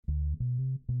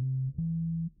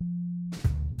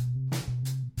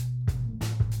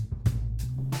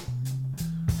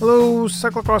Hello,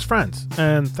 cyclocross friends,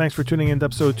 and thanks for tuning in to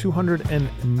episode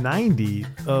 290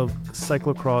 of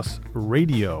Cyclocross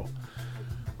Radio.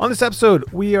 On this episode,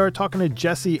 we are talking to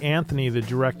Jesse Anthony, the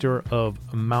director of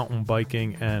mountain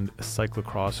biking and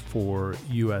cyclocross for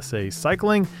USA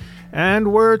Cycling,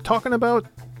 and we're talking about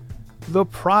the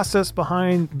process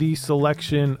behind the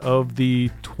selection of the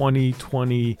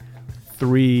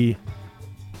 2023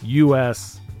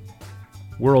 US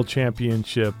World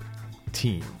Championship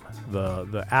team.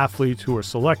 The athletes who are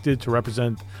selected to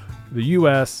represent the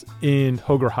U.S. in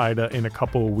Hoogerheide in a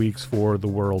couple of weeks for the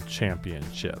World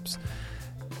Championships.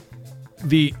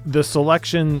 The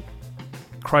selection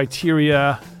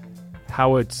criteria,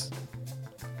 how it's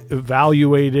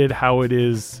evaluated, how it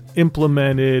is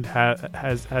implemented,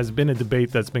 has been a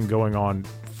debate that's been going on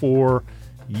for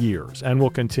years and will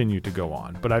continue to go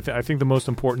on. But I think the most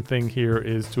important thing here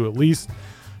is to at least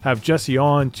have Jesse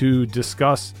on to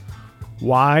discuss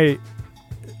why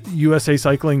USA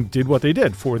Cycling did what they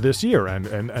did for this year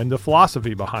and the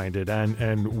philosophy behind it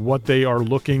and what they are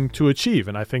looking to achieve.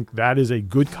 And I think that is a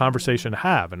good conversation to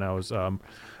have. And I was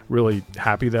really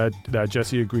happy that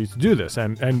Jesse agreed to do this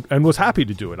and was happy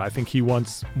to do it. I think he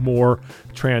wants more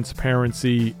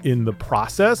transparency in the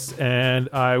process. And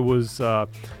I was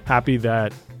happy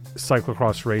that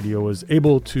Cyclocross Radio was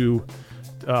able to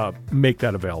make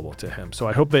that available to him. So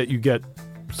I hope that you get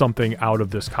something out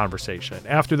of this conversation.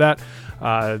 After that,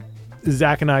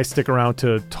 Zach and I stick around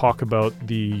to talk about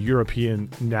the European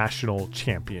National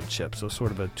Championship. So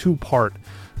sort of a two-part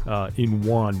in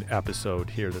one episode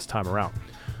here this time around.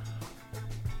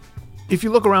 If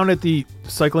you look around at the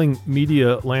cycling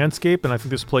media landscape, and I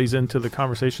think this plays into the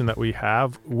conversation that we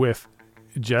have with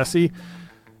Jesse,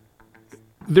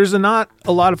 there's not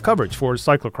a lot of coverage for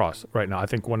cyclocross right now. I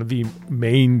think one of the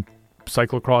main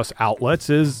cyclocross outlets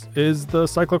is the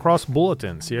Cyclocross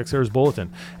Bulletin, CXR's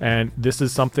Bulletin. And this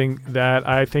is something that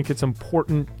I think it's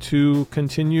important to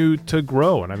continue to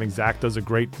grow. And I think Zach does a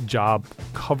great job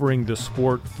covering the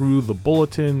sport through the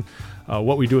Bulletin.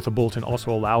 What we do with the Bulletin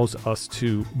also allows us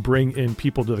to bring in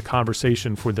people to the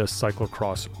conversation for this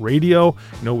Cyclocross Radio.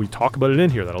 You know, we talk about it in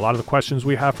here that a lot of the questions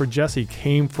we have for Jesse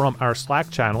came from our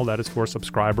Slack channel that is for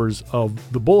subscribers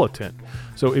of the Bulletin.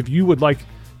 So if you would like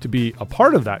to be a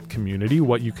part of that community,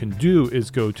 what you can do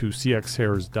is go to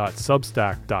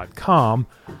cxhairs.substack.com,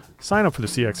 sign up for the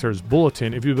CXHairs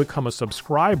Bulletin. If you become a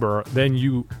subscriber, then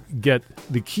you get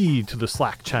the key to the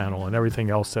Slack channel and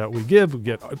everything else that we give. We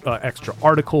get extra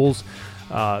articles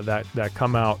that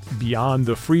come out beyond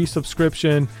the free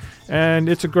subscription. And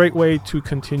it's a great way to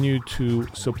continue to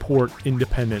support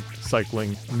independent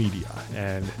cycling media.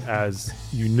 And as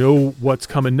you know what's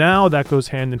coming now, that goes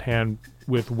hand in hand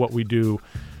with what we do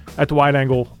at the Wide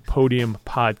Angle Podium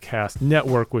Podcast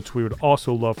Network, which we would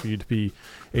also love for you to be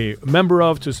a member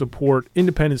of to support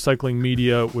independent cycling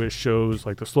media with shows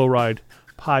like the Slow Ride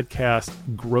Podcast,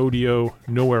 Grodio,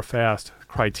 Nowhere Fast,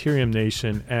 Criterium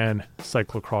Nation, and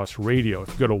Cyclocross Radio. If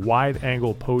you go to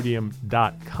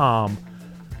wideanglepodium.com,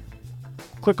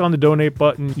 click on the donate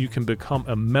button, you can become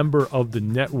a member of the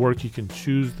network. You can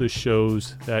choose the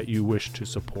shows that you wish to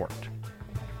support.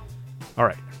 All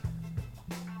right.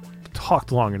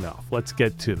 Talked long enough. Let's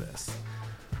get to this.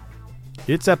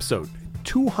 It's episode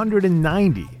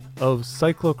 290 of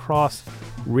Cyclocross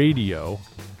Radio.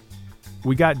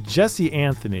 We got Jesse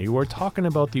Anthony. We're talking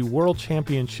about the World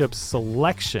Championship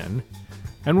selection,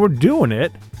 and we're doing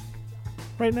it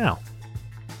right now.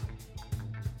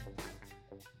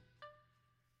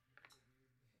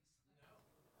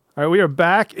 All right, we are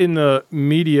back in the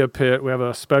media pit. We have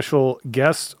a special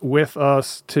guest with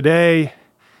us today.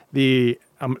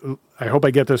 I hope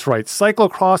I get this right,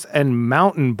 cyclocross and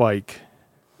mountain bike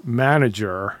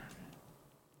manager,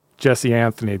 Jesse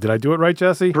Anthony. Did I do it right,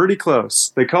 Jesse? Pretty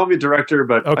close. They call me director,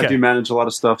 but okay. I do manage a lot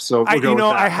of stuff, so we'll go with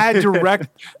that.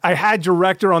 I had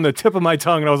director on the tip of my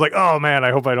tongue, and I was like, oh man,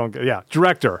 I hope I don't get,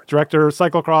 director,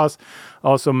 cyclocross,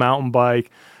 also mountain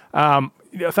bike.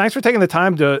 Thanks for taking the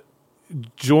time to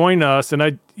join us,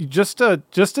 and just to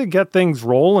get things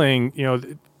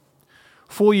rolling,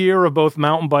 full year of both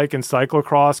mountain bike and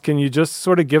cyclocross. Can you just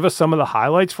sort of give us some of the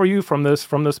highlights for you from this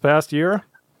past year?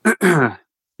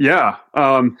 Yeah.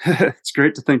 It's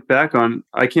great to think back on.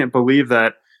 I can't believe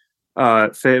that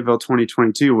Fayetteville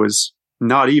 2022 was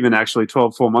not even actually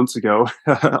 12 full months ago,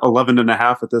 11 and a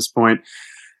half at this point.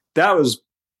 That was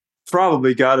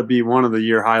probably got to be one of the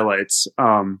year highlights.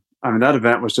 That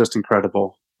event was just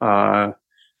incredible. You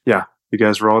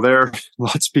guys were all there.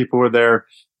 Lots of people were there.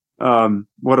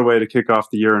 What a way to kick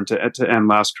off the year and to end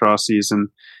last cross season.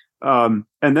 And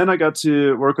then I got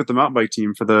to work with the mountain bike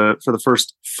team for the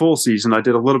first full season. I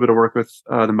did a little bit of work with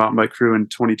the mountain bike crew in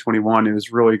 2021. It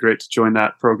was really great to join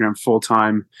that program full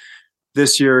time.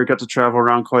 This year, I got to travel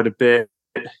around quite a bit.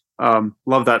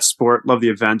 Love that sport, love the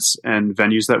events and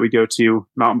venues that we go to.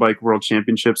 Mountain Bike World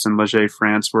Championships in Léger,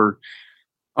 France were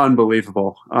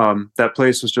unbelievable. That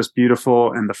place was just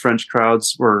beautiful, and the French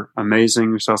crowds were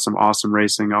amazing. We saw some awesome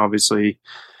racing, obviously.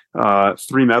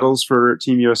 3 medals for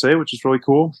Team USA, which is really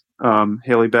cool.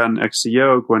 Haley Batten,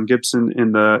 XCO, Gwen Gibson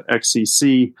in the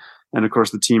XCC, and of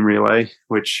course the team relay,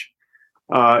 which,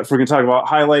 if we're going to talk about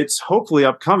highlights, hopefully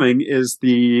upcoming is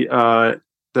the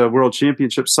World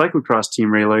Championship Cyclocross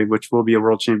team relay, which will be a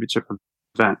World Championship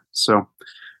event. So,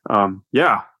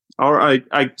 yeah. All right.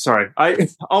 I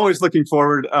always looking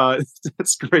forward.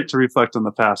 It's great to reflect on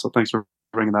the past. So thanks for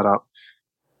bringing that up.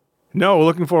 No,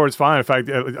 looking forward is fine. In fact,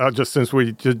 just since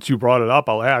you brought it up,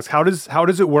 I'll ask, how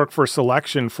does it work for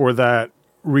selection for that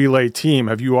relay team?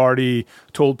 Have you already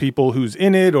told people who's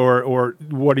in it, or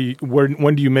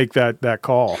when do you make that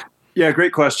call? Yeah,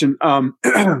 great question.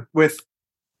 So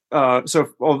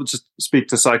I'll just speak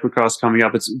to cyclocross coming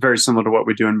up. It's very similar to what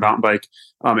we do in mountain bike.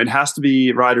 It has to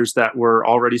be riders that were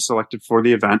already selected for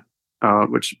the event,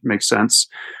 which makes sense.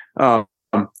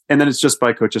 And then it's just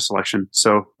by coaches selection.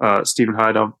 So Stephen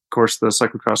Hyde, of course, the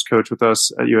cyclocross coach with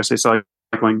us at USA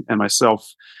Cycling, and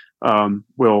myself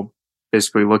will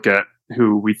basically look at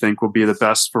who we think will be the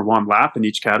best for one lap in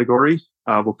each category.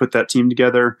 We'll put that team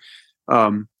together.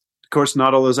 Of course,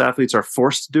 not all those athletes are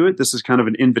forced to do it. This is kind of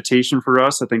an invitation for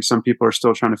us. I think some people are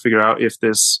still trying to figure out if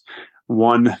this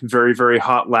one very, very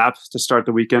hot lap to start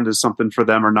the weekend is something for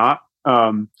them or not.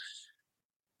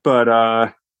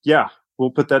 Yeah,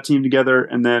 we'll put that team together.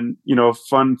 And then, a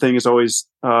fun thing is always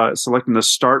selecting the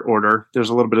start order. There's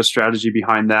a little bit of strategy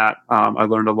behind that. I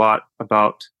learned a lot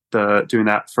about doing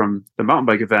that from the mountain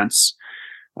bike events,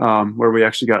 where we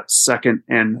actually got second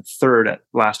and third at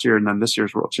last year and then this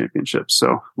year's World Championships.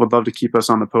 So would love to keep us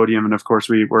on the podium. And of course,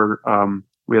 we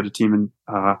had a team in,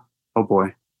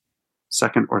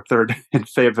 second or third in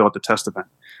Fayetteville at the test event.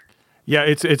 Yeah,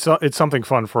 it's something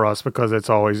fun for us because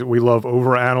we love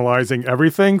overanalyzing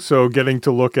everything. So getting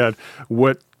to look at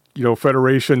what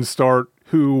federations start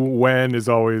who when is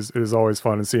always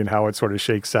fun, and seeing how it sort of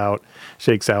shakes out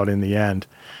in the end.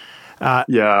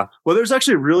 Yeah. Well, there's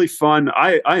actually really fun.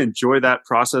 I enjoy that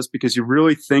process because you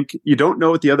really think you don't know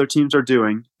what the other teams are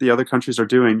doing, the other countries are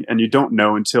doing, and you don't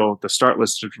know until the start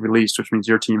list is released, which means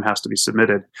your team has to be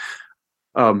submitted.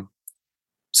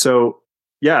 So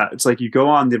yeah, it's like you go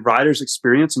on the rider's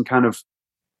experience and kind of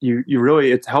you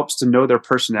really, it helps to know their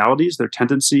personalities, their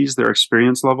tendencies, their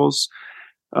experience levels.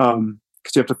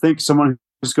 Because you have to think someone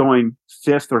who's going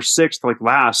 5th or 6th, like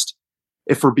last,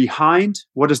 if we're behind,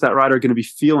 what is that rider going to be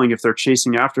feeling if they're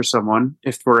chasing after someone?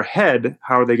 If we're ahead,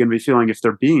 how are they going to be feeling if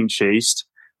they're being chased?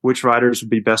 Which riders would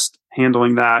be best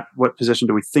handling that? What position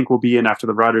do we think we'll be in after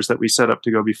the riders that we set up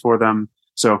to go before them?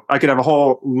 So I could have a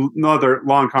whole another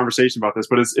long conversation about this,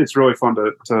 but it's really fun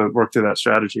to work through that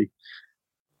strategy.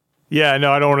 Yeah,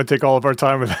 no, I don't want to take all of our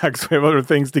time with that because we have other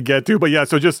things to get to. But yeah,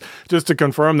 so just to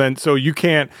confirm then, so you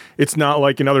can't, it's not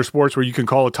like in other sports where you can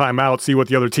call a timeout, see what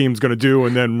the other team's going to do,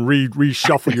 and then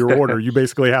reshuffle your order. You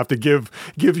basically have to give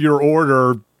your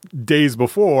order days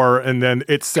before, and then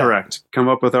it's set. Correct. Come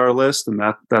up with our list, and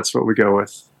that's what we go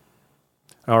with.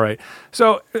 All right.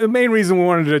 So the main reason we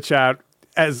wanted to chat,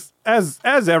 as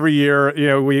every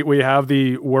year, we have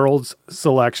the World's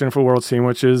selection for World's team,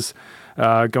 which is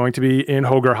going to be in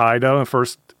Hoogerheide, the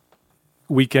first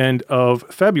weekend of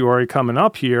February coming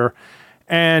up here.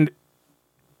 And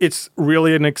it's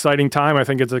really an exciting time. I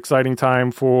think it's an exciting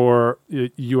time for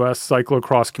U.S.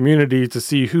 cyclocross community to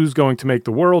see who's going to make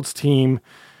the World's team.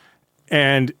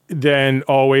 And then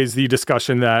always the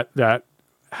discussion that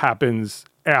happens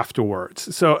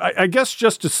afterwards. So I guess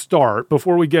just to start,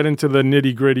 before we get into the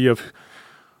nitty-gritty of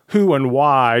who and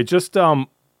why, just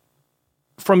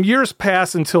from years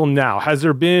past until now, has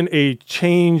there been a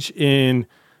change in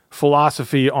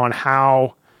philosophy on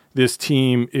how this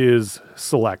team is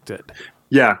selected?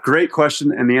 Yeah, great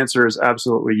question. And the answer is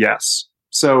absolutely yes.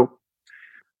 So,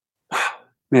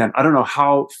 man, I don't know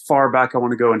how far back I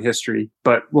want to go in history,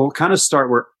 but we'll kind of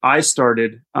start where I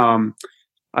started.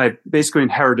 I basically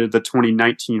inherited the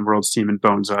 2019 World's team in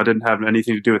Bones. I didn't have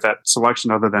anything to do with that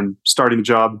selection other than starting the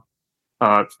job,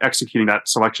 executing that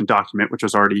selection document, which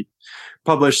was already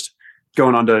published,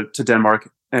 going on to Denmark,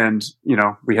 and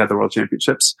we had the World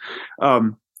Championships.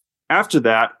 After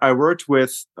that, I worked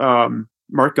with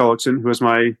Mark Gullickson, who was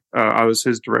I was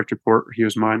his direct report. He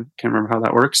was mine. Can't remember how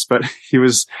that works, but he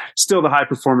was still the high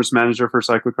performance manager for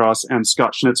cyclocross. And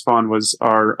Scott Schnitzbahn was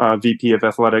our VP of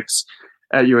athletics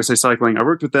at USA Cycling. I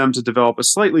worked with them to develop a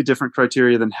slightly different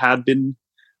criteria than had been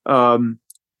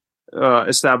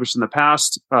established in the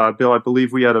past. Bill, I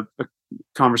believe we had a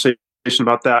conversation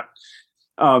about that.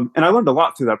 And I learned a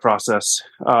lot through that process.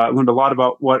 I learned a lot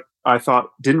about what I thought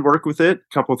didn't work with it,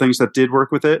 a couple of things that did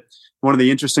work with it. One of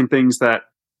the interesting things that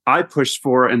I pushed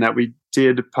for and that we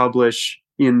did publish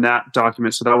in that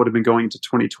document, so that would have been going into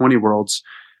 2020 Worlds,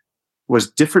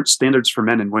 was different standards for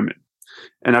men and women.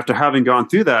 And after having gone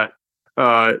through that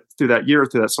year,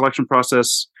 through that selection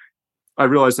process, I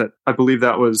realized that I believe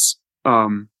that was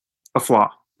a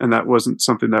flaw, and that wasn't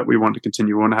something that we want to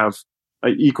continue. We want to have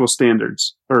equal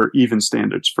standards or even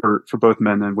standards for both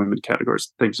men and women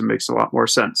categories. Things that makes a lot more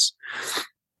sense.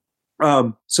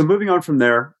 So moving on from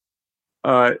there,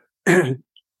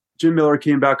 Jim Miller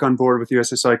came back on board with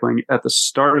USA Cycling at the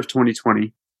start of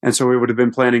 2020. And so we would have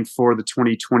been planning for the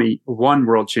 2021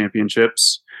 World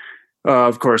Championships.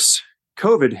 Of course,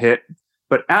 COVID hit.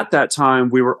 But at that time,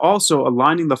 we were also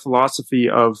aligning the philosophy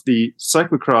of the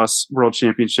cyclocross World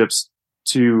Championships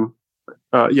to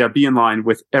be in line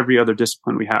with every other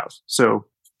discipline we have. So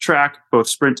track, both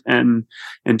sprint and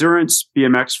endurance,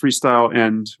 BMX, freestyle,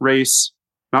 and race,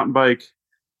 mountain bike,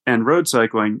 and road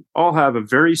cycling all have a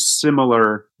very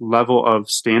similar level of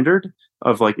standard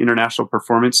of like international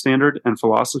performance standard and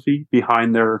philosophy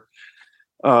behind their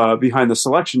behind the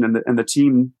selection and the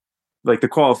team, like the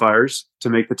qualifiers to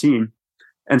make the team.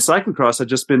 And cyclocross had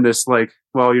just been this like,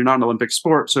 well, you're not an Olympic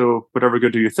sport, so whatever, go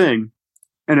do your thing.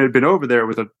 And it had been over there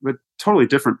with a totally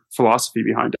different philosophy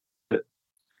behind it.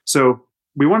 So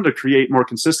we wanted to create more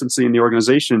consistency in the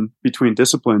organization between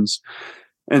disciplines.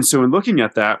 And so in looking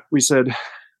at that, we said,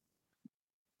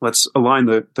 let's align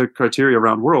the criteria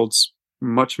around Worlds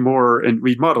much more. And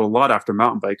we modeled a lot after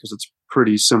mountain bike because it's a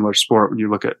pretty similar sport when you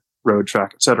look at road,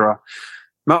 track, etc.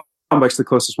 Mountain bike's the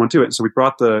closest one to it. And so we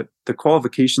brought the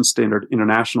qualification standard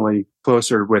internationally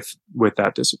closer with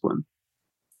that discipline.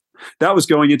 That was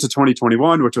going into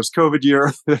 2021, which was COVID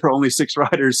year. There were only 6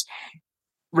 riders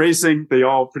racing. They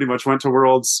all pretty much went to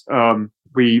Worlds.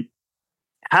 We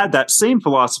had that same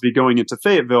philosophy going into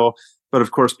Fayetteville, but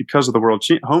of course, because of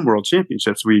the home World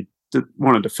Championships, we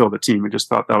wanted to fill the team. We just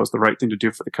thought that was the right thing to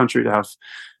do for the country, to have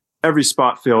every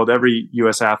spot filled, every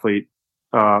U.S. athlete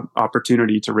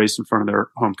opportunity to race in front of their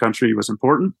home country was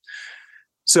important.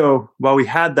 So while we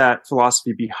had that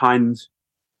philosophy behind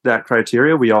that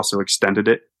criteria, we also extended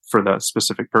it for the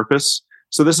specific purpose.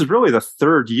 So this is really the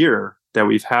third year that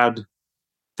we've had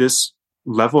this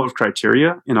level of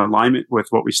criteria in alignment with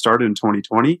what we started in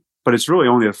 2020, but it's really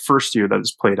only the first year that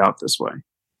it's played out this way.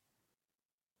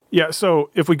 Yeah, so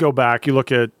if we go back, you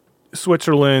look at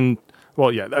Switzerland,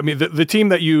 well, yeah, I mean, the team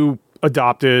that you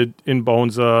adopted in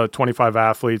Bonza, 25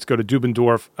 athletes, go to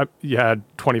Dubendorf, you had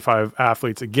 25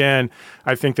 athletes again.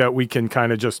 I think that we can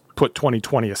kind of just put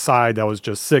 2020 aside. That was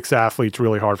just 6 athletes,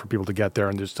 really hard for people to get there,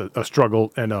 and just a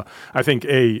struggle, and I think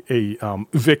a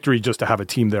victory just to have a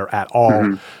team there at all.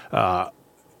 Mm-hmm.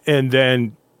 And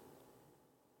then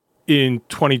in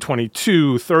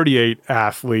 2022, 38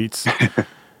 athletes.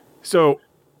 So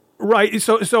right.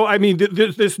 So I mean,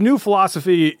 this new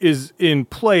philosophy is in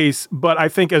place, but I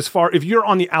think if you're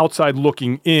on the outside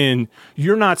looking in,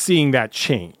 you're not seeing that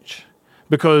change,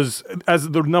 because as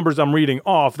the numbers I'm reading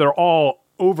off, they're all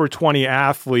over 20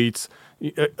 athletes.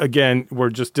 Again,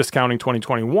 we're just discounting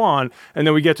 2021, and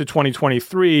then we get to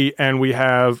 2023, and we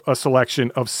have a selection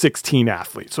of 16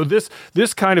 athletes. So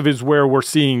this kind of is where we're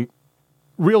seeing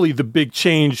really the big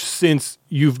change since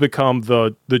you've become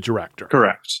the director.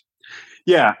 Correct.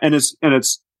 Yeah, and it's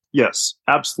yes,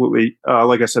 absolutely.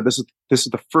 Like I said, this is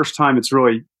the first time it's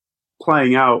really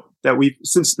playing out that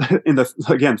since in the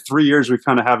 3 years we've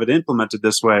kind of have it implemented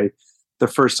this way. The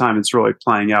first time it's really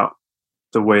playing out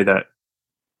the way that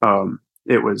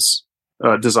it was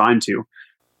designed to.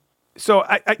 So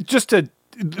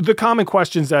the common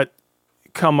questions that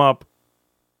come up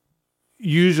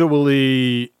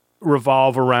usually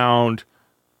revolve around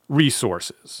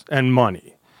resources and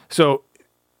money. So.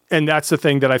 And that's the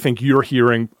thing that I think you're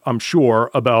hearing, I'm sure,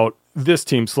 about this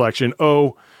team selection.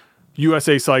 Oh,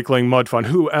 USA Cycling, Mud Fun,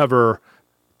 whoever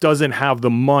doesn't have the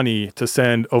money to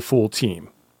send a full team.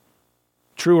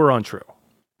 True or untrue?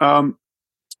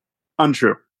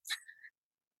 Untrue.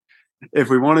 If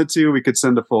we wanted to, we could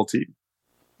send a full team.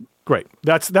 Great.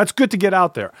 That's good to get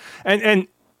out there. And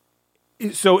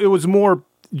so it was more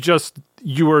just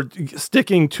you were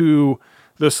sticking to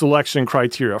the selection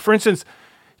criteria. For instance,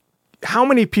 how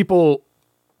many people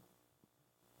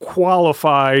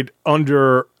qualified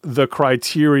under the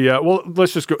criteria. Well,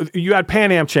 let's just go. You had Pan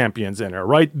Am champions in there,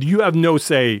 right? You have no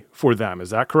say for them. Is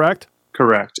that correct?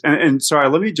 Correct. And sorry,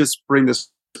 let me just bring this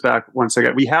back one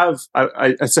second. We have,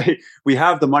 I say, we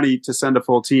have the money to send a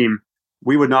full team.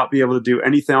 We would not be able to do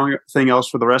anything else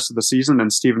for the rest of the season,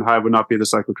 and Stephen Hyde would not be the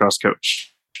cyclocross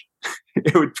coach.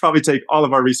 It would probably take all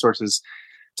of our resources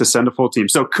to send a full team.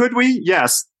 So could we?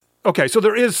 Yes. Okay, so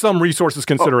there is some resources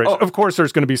consideration. Of course,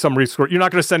 there's going to be some resource. You're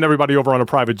not going to send everybody over on a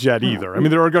private jet either. I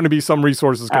mean, there are going to be some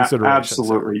resources consideration.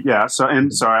 Absolutely, yeah. So,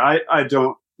 and sorry, I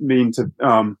don't mean to.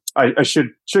 I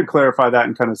should clarify that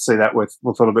and kind of say that with a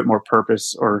little bit more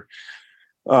purpose or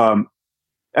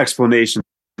explanation.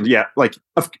 Yeah, like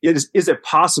is it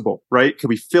possible? Right? Could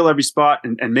we fill every spot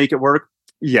and make it work?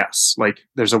 Yes. Like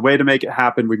there's a way to make it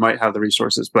happen. We might have the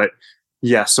resources, but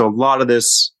yeah. So a lot of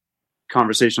this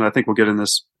conversation, I think we'll get in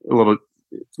this a little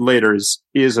later,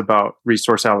 is about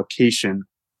resource allocation.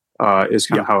 Is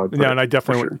kind of how I put it. And I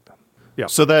definitely would. Yeah.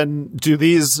 So then,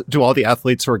 do all the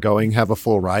athletes who are going have a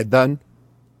full ride then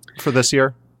for this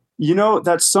year?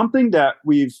 That's something that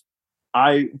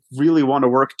I really want to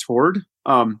work toward.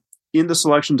 In the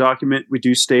selection document, we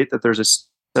do state that there's a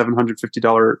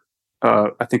 $750,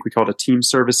 I think we call it a team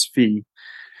service fee,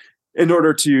 in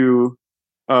order to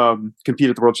compete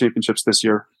at the World Championships this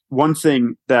year. One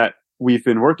thing that we've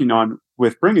been working on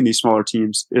with bringing these smaller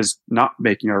teams is not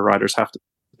making our riders have to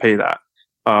pay that.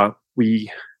 I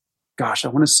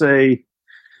want to say,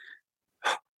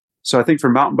 so I think for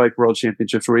mountain bike World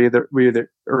Championships, we're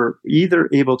either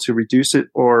able to reduce it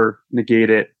or negate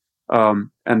it.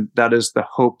 And that is the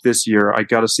hope this year. I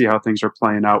got to see how things are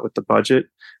playing out with the budget.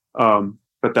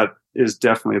 But that is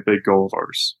definitely a big goal of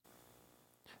ours.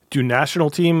 Do national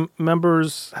team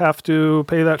members have to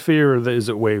pay that fee, or is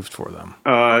it waived for them?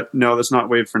 No, that's not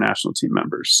waived for national team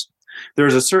members.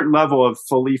 There's a certain level of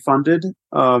fully funded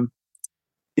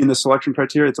in the selection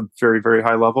criteria. It's a very, very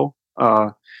high level,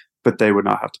 but they would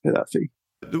not have to pay that fee.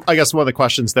 I guess one of the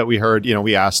questions that we heard,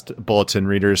 we asked bulletin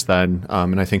readers then,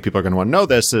 and I think people are going to want to know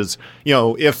this is,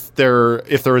 if there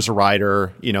is a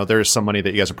rider, there's some money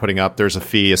that you guys are putting up, there's a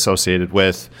fee associated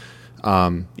with,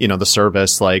 the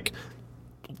service. Like,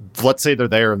 let's say they're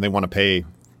there and they want to pay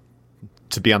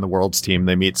to be on the world's team.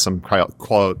 They meet some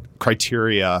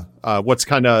criteria. What's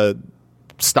kind of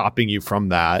stopping you from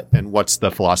that? And what's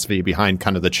the philosophy behind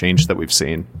kind of the change that we've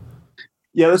seen?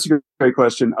 Yeah, that's a great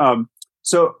question.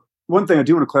 So one thing I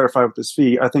do want to clarify with this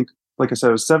fee, I think, like I said,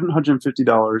 it was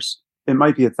 $750. It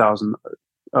might be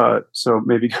 $1,000. So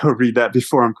maybe go read that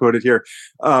before I'm quoted here.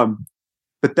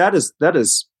 But that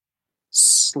is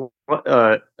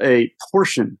a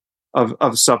portion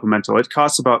of supplemental. It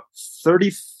costs about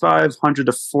 $3,500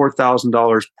 to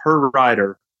 $4,000 per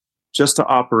rider just to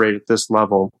operate at this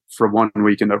level for 1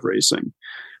 weekend of racing.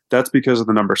 That's because of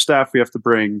the number of staff we have to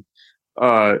bring,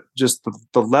 just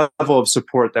the level of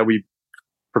support that we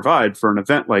provide for an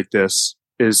event like this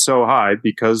is so high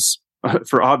because,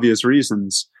 for obvious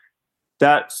reasons,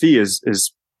 that fee is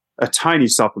a tiny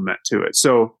supplement to it.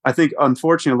 So I think,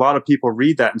 unfortunately, a lot of people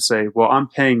read that and say, well, I'm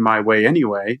paying my way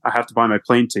anyway. I have to buy my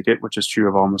plane ticket, which is true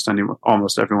of almost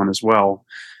everyone as well.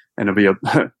 And it'll be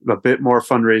a bit more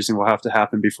fundraising will have to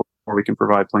happen before we can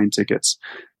provide plane tickets.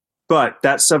 But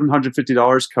that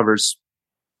 $750 covers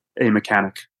a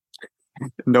mechanic.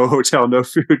 No hotel, no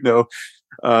food, no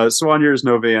soigneurs,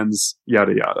 no vans,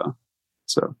 yada, yada.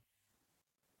 So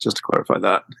just to clarify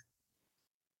that.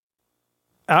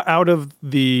 Out of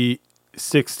the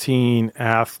 16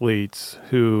 athletes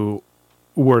who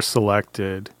were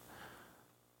selected,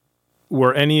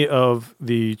 were any of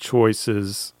the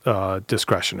choices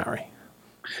discretionary?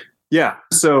 Yeah.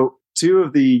 So 2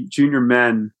 of the junior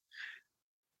men,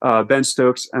 Ben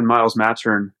Stokes and Miles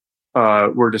Mattern,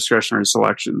 were discretionary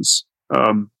selections.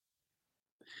 And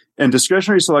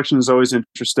discretionary selection is always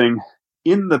interesting.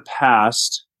 In the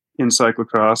past, in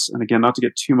cyclocross, and again, not to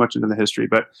get too much into the history,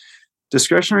 but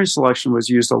discretionary selection was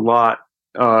used a lot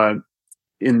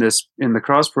in the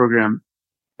cross program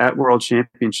at World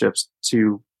Championships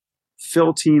to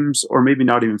fill teams, or maybe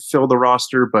not even fill the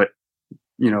roster, but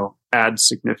add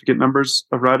significant numbers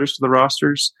of riders to the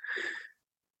rosters.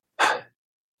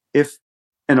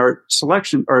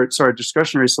 Our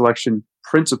discretionary selection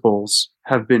principles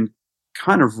have been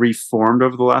kind of reformed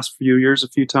over the last few years a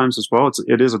few times as well.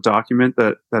 It is a document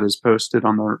that is posted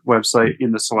on the website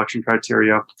in the selection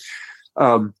criteria.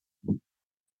 But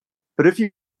if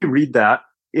you read that,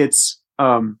 it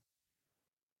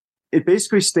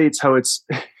basically states how it's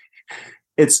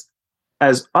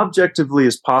as objectively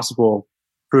as possible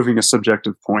proving a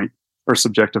subjective point or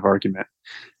subjective argument.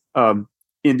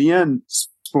 In the end,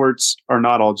 sports are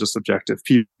not all just objective.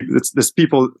 It's this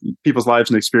people's lives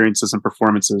and experiences and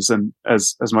performances, and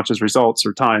as much as results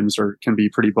or times can be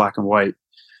pretty black and white.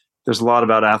 There's a lot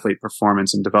about athlete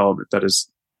performance and development that is,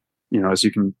 as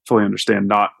you can fully understand,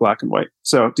 not black and white.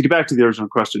 So to get back to the original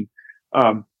question,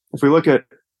 if we look at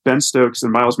Ben Stokes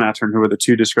and Miles Mattern, who are the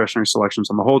two discretionary selections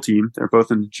on the whole team, they're both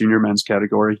in the junior men's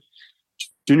category.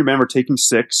 Junior men were taking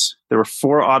 6. There were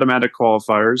 4 automatic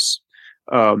qualifiers.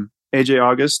 AJ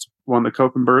August won the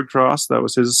Koppenberg Cross. That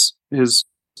was his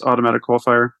automatic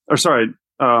qualifier.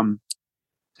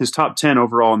 His top 10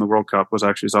 overall in the World Cup was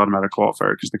actually his automatic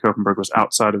qualifier because the Koppenberg was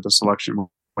outside of the selection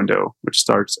window, which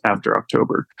starts after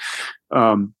October.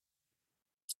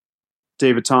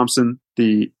 David Thompson,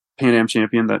 the Pan Am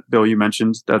champion that Bill, you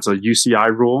mentioned, that's a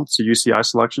UCI rule. It's a UCI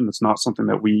selection. It's not something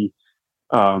that we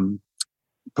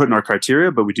put in our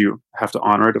criteria, but we do have to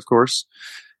honor it, of course.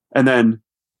 And then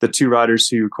the 2 riders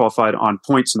who qualified on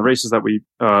points in the races that we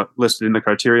listed in the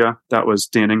criteria, that was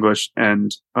Dan English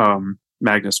and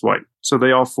Magnus White. So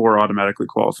they all 4 automatically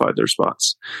qualified their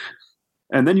spots.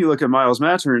 And then you look at Miles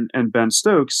Mattern and Ben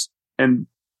Stokes, and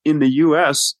in the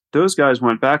U.S., those guys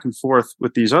went back and forth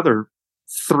with these other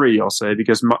 3, I'll say,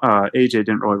 because AJ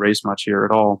didn't really race much here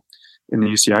at all in the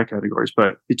UCI categories.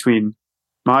 But between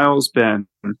Miles, Ben,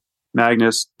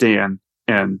 Magnus, Dan,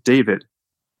 and David,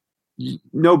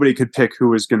 nobody could pick who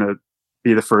was going to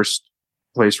be the first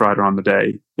place rider on the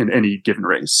day in any given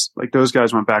race. Like, those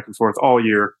guys went back and forth all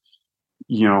year.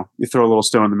 You throw a little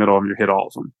stone in the middle of them, you hit all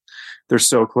of them. They're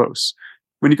so close.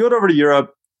 When you go over to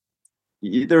Europe,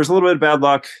 there's a little bit of bad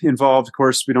luck involved. Of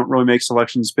course, we don't really make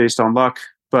selections based on luck,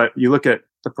 but you look at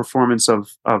the performance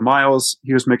of Miles.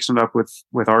 He was mixing it up with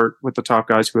the top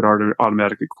guys who had already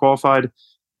automatically qualified.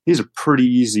 He's a pretty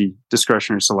easy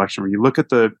discretionary selection where you look at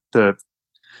the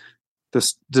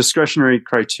discretionary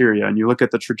criteria and you look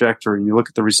at the trajectory and you look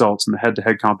at the results and the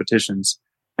head-to-head competitions,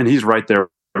 and he's right there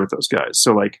with those guys.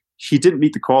 So, like, he didn't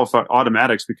meet the qualified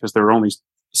automatics because there were only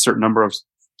a certain number of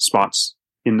spots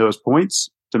in those points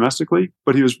domestically,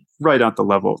 but he was right at the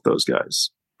level of those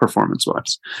guys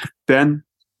performance-wise. Ben,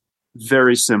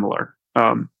 very similar.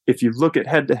 If you look at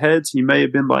head-to-heads, he may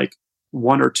have been like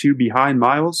 1 or 2 behind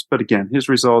Miles, but again, his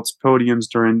results, podiums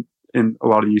in a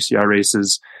lot of UCI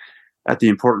races, at the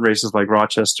important races like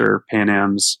Rochester, Pan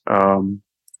Am's, what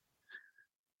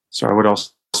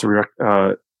else?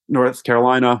 North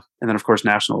Carolina, and then of course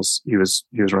Nationals. He was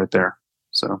right there.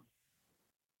 So,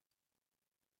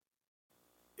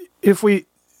 if we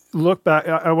look back,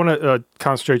 I want to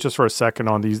concentrate just for a second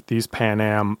on these Pan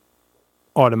Am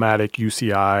automatic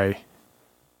UCI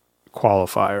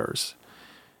qualifiers.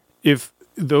 If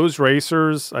those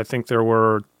racers, I think there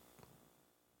were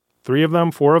 3 of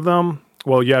them, 4 of them.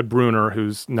 Well, you had Bruner,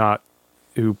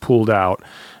 who pulled out.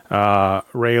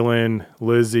 Raylan,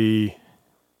 Lizzie,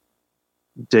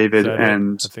 David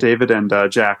and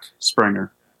Jack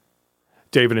Springer.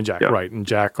 David and Jack, right. And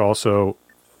Jack also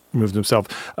moved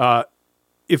himself.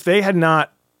 If they had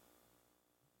not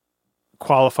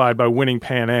qualified by winning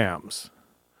Pan Ams,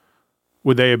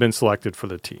 would they have been selected for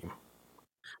the team?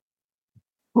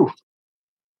 Ooh.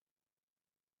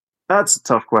 That's a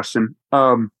tough question.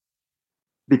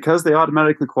 Because they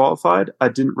automatically qualified, I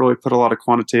didn't really put a lot of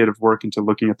quantitative work into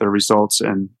looking at their results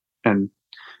and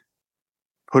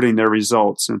putting their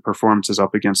results and performances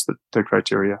up against the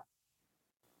criteria.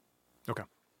 Okay.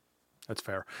 That's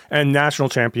fair. And national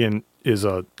champion is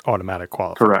a automatic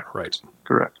qualifier. Correct. Right.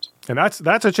 Correct. And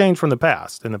that's a change from the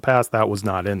past. In the past, that was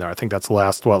not in there. I think that's the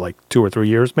last, 2 or 3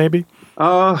 years, maybe?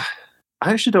 I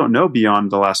actually don't know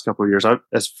beyond the last couple of years.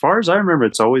 As far as I remember,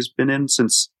 it's always been in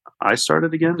since I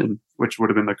started again, and which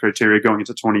would have been the criteria going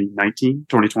into 2019,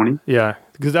 2020. Yeah,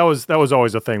 because that was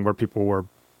always a thing where people were,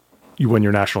 you win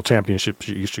your national championship,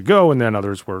 you should go, and then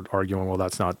others were arguing, well,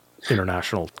 that's not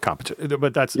international competition.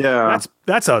 But that's nothing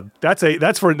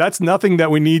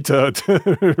that we need to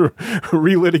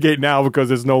relitigate now because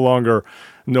it's no longer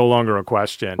a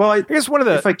question. Well, I guess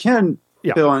if I can,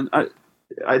 Bill, and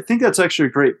I think that's actually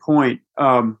a great point,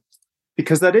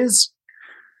 because that is.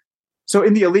 So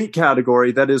in the elite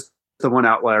category, that is the one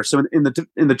outlier. So in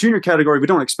the junior category, we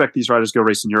don't expect these riders to go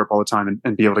race in Europe all the time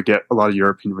and be able to get a lot of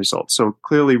European results. So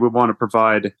clearly we want to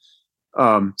provide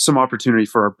some opportunity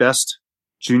for our best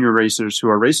junior racers who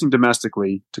are racing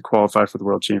domestically to qualify for the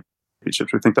World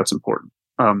Championships. We think that's important.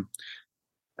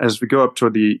 As we go up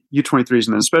toward the U23s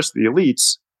and especially the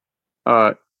elites,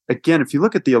 again, if you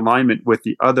look at the alignment with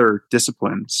the other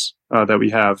disciplines that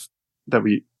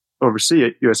we oversee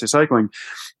at USA Cycling,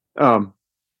 it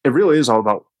really is all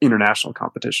about international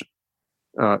competition.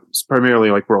 It's primarily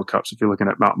like World Cups if you're looking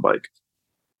at mountain bike.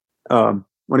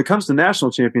 when it comes to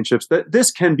national championships, that this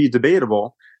can be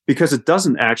debatable because it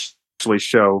doesn't actually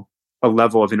show a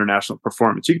level of international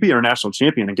performance. You could be an international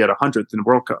champion and get 100th in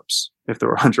World Cups if there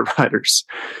were 100 riders.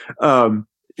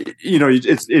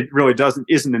 It really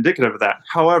isn't indicative of that.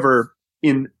 However,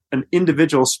 in an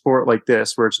individual sport like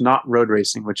this, where it's not road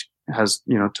racing, which has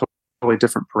totally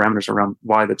different parameters around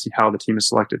how the team is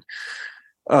selected,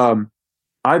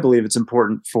 I believe it's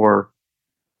important for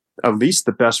at least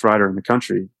the best rider in the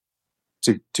country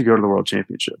to go to the World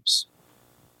Championships.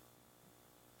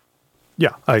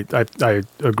 Yeah, I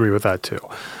agree with that too.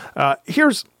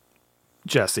 Here's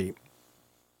Jesse.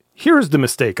 Here's the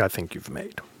mistake I think you've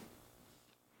made.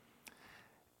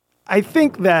 I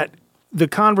think that the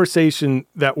conversation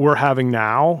that we're having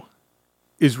now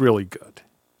is really good.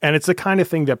 And it's the kind of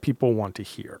thing that people want to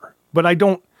hear. But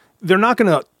they're not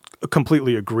going to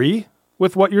completely agree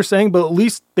with what you're saying, but at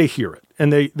least they hear it.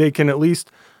 And they can at least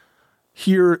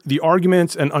hear the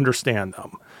arguments and understand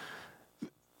them.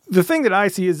 The thing that I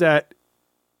see is that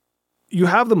you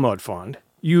have the Mud Fund.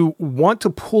 You want to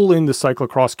pull in the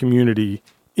cyclocross community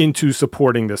into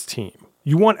supporting this team.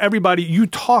 You want everybody, you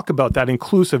talk about that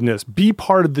inclusiveness, be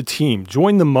part of the team,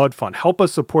 join the Mud Fund, help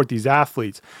us support these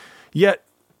athletes. Yet,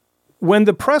 when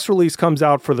the press release comes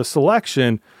out for the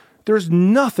selection, there's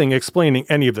nothing explaining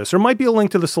any of this. There might be a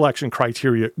link to the selection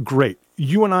criteria. Great.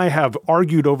 You and I have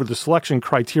argued over the selection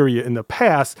criteria in the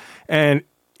past, and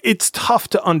it's tough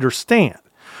to understand.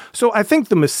 So I think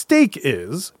the mistake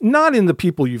is not in the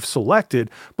people you've selected,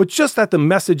 but just that the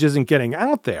message isn't getting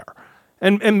out there.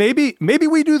 And maybe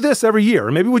we do this every year.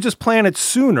 Maybe we just plan it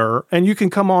sooner and you can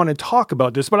come on and talk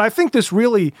about this. But I think this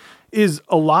really is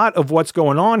a lot of what's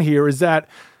going on here, is that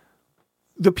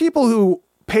the people who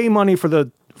pay money for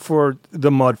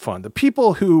the Mud Fund, the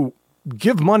people who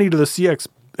give money to the CX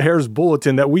Hares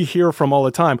Bulletin that we hear from all the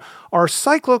time, are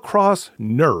cyclocross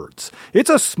nerds.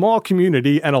 It's a small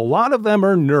community and a lot of them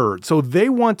are nerds. So they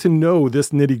want to know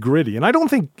this nitty gritty. And I don't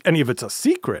think any of it's a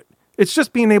secret. It's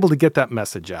just being able to get that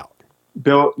message out.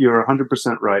 Bill, you're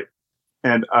 100% right.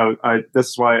 And this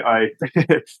is why I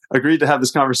agreed to have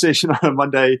this conversation on a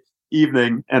Monday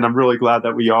evening. And I'm really glad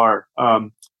that we are.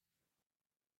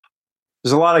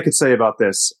 There's a lot I could say about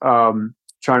this. Trying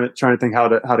to think how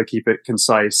to keep it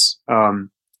concise.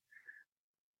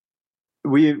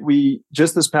 We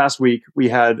just this past week, we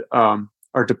had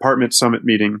our department summit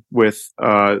meeting with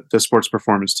the sports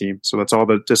performance team. So that's all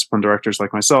the discipline directors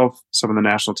like myself, some of the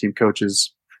national team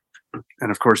coaches,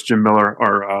 and of course, Jim Miller,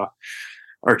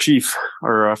 our chief,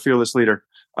 our fearless leader.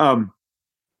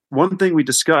 One thing we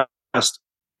discussed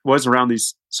was around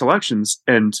these selections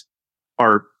and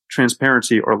our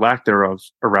transparency or lack thereof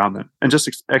around them, and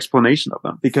just explanation of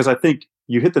them. Because I think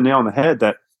you hit the nail on the head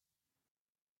that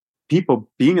people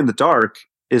being in the dark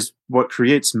is what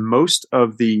creates most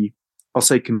of the, I'll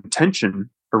say, contention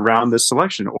around this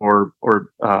selection, or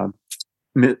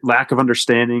lack of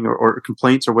understanding, or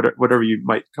complaints, or whatever you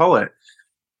might call it.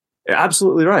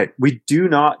 Absolutely right. We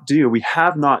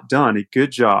have not done a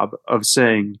good job of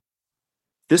saying,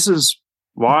 this is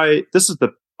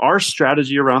our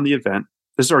strategy around the event.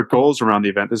 This is our goals around the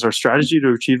event. This is our strategy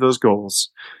to achieve those goals.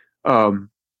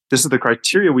 This is the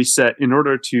criteria we set in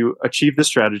order to achieve the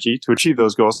strategy, to achieve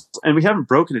those goals. And we haven't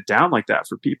broken it down like that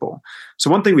for people. So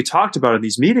one thing we talked about in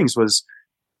these meetings was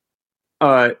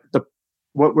what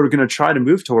we're going to try to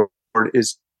move toward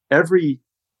is every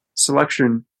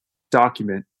selection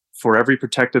document for every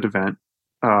protected event,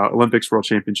 Olympics, World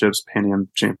Championships, Pan Am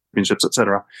Championships,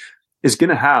 etc., is going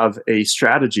to have a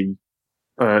strategy,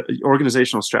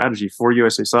 organizational strategy for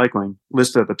USA Cycling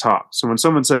listed at the top. So when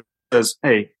someone says,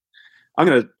 "Hey,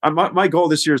 my goal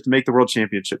this year is to make the World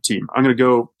Championship team," I'm going to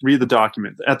go read the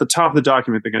document. At the top of the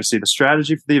document, they're going to see the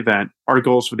strategy for the event, our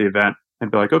goals for the event,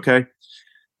 and be like, "Okay,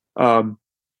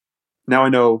 now I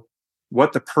know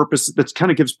what the purpose," that kind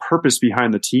of gives purpose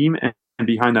behind the team and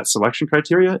behind that selection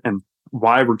criteria, and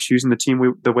why we're choosing the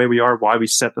team the way we are, why we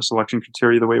set the selection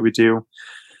criteria the way we do.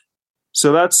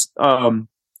 So that's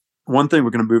one thing we're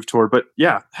going to move toward. But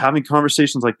yeah, having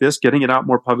conversations like this, getting it out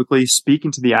more publicly,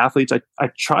 speaking to the athletes. I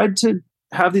tried to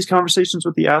have these conversations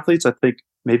with the athletes. I think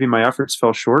maybe my efforts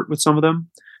fell short with some of them,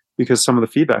 because some of the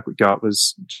feedback we got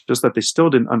was just that they still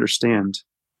didn't understand,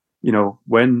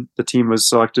 when the team was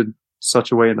selected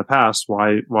such a way in the past,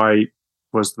 why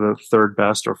was the third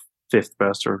best or fifth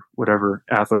best or whatever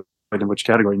athlete in which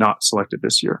category not selected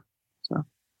this year. So,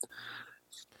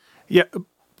 yeah.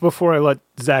 Before I let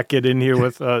Zach get in here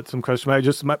with some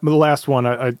questions, the last one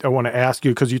I want to ask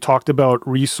you, because you talked about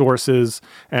resources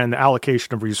and the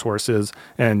allocation of resources,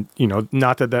 and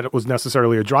not that it was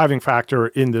necessarily a driving factor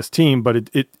in this team, but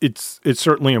it's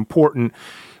certainly important.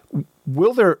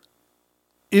 Will there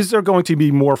is there going to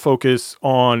be more focus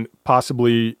on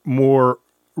possibly more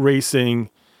racing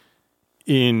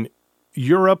in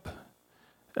Europe?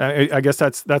 I guess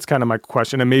that's kind of my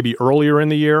question, and maybe earlier in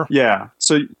the year. Yeah.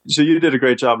 So you did a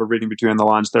great job of reading between the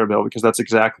lines there, Bill, because that's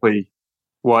exactly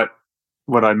what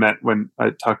I meant when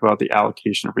I talked about the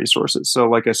allocation of resources. So,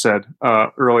 like I said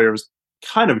earlier, it was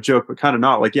kind of a joke, but kind of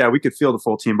not. Like, yeah, we could field a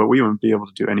full team, but we wouldn't be able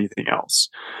to do anything else.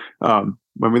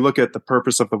 When we look at the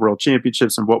purpose of the World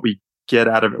Championships and what we get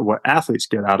out of it, what athletes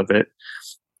get out of it,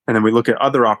 and then we look at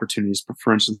other opportunities,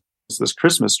 for instance, this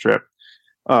Christmas trip.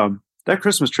 That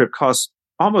Christmas trip costs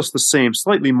almost the same,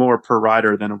 slightly more per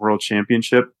rider than a World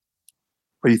Championship.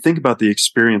 But you think about the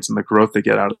experience and the growth they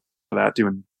get out of that,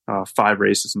 doing 5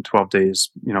 races in 12 days,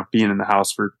 being in the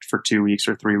house for 2 weeks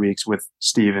or 3 weeks with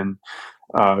Steven,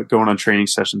 going on training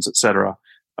sessions, etc.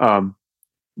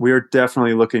 We are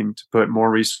definitely looking to put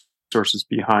more resources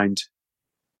behind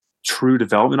true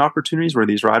development opportunities where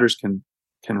these riders can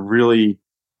really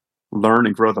learn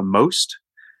and grow the most,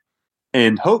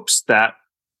 in hopes that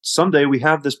someday we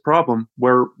have this problem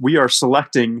where we are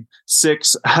selecting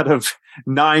 6 out of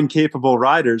 9 capable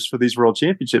riders for these World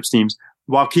Championships teams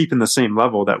while keeping the same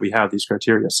level that we have these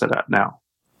criteria set at now.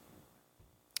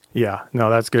 Yeah,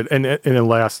 no, that's good. And then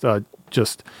last,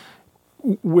 just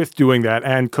with doing that,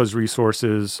 and because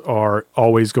resources are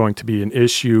always going to be an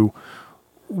issue,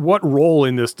 what role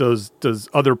in this does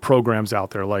other programs out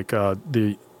there, like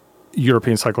the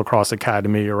European Cyclocross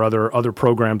Academy or other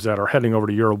programs that are heading over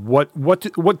to Europe, what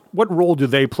role do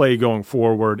they play going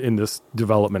forward in this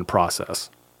development process?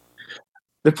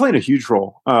 They're playing a huge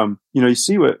role. You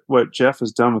see what Jeff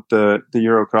has done with the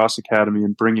Eurocross Academy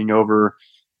and bringing over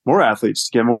more athletes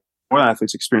to get more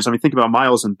athletes experience. I mean, think about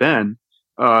Miles and Ben.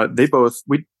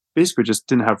 We basically just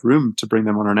didn't have room to bring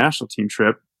them on our national team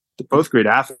trip. They're both great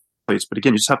athletes, but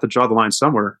again, you just have to draw the line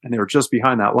somewhere, and they were just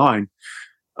behind that line.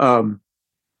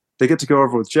 They get to go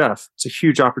over with Jeff. It's a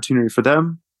huge opportunity for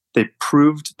them. They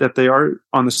proved that they are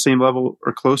on the same level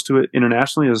or close to it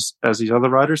internationally as these other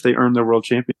riders. They earned their World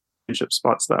Championship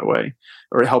spots that way,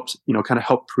 or it helped, kind of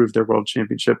help prove their World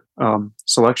Championship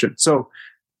selection. So,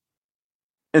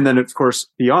 and then of course,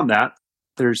 beyond that,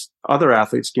 there's other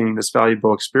athletes gaining this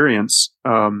valuable experience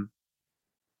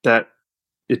that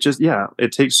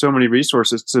it takes so many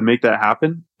resources to make that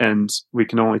happen, and we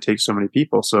can only take so many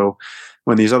people. So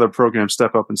when these other programs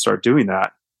step up and start doing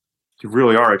that, you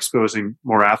really are exposing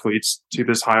more athletes to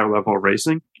this higher level of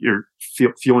racing. You're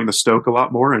fueling the stoke a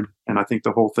lot more, and I think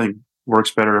the whole thing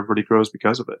works better. Everybody grows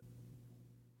because of it.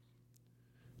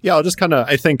 Yeah,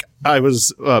 I think I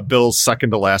was Bill's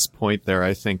second to last point there,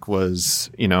 I think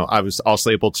was, I was also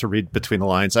able to read between the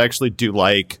lines. I actually do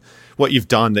like what you've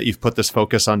done, that you've put this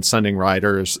focus on sending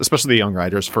riders, especially the young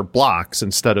riders, for blocks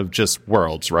instead of just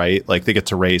worlds, right? Like they get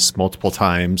to race multiple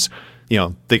times.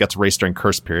 They get to race during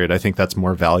curse period. I think that's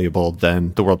more valuable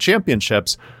than the World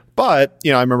Championships. But,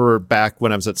 I remember back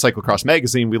when I was at Cyclocross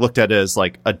Magazine, we looked at it as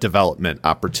like a development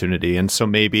opportunity. And so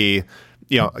maybe,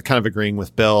 kind of agreeing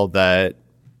with Bill that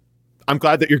I'm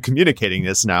glad that you're communicating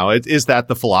this now. Is that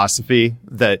the philosophy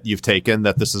that you've taken,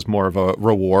 that this is more of a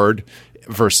reward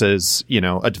versus,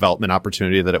 a development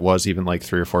opportunity that it was even like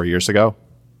 3 or 4 years ago?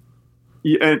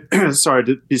 Yeah, sorry,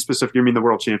 to be specific, you mean the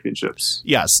World Championships?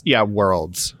 Yes. Yeah.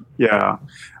 Worlds. Yeah.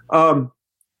 I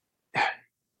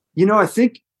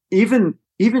think even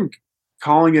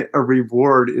calling it a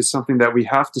reward is something that we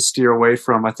have to steer away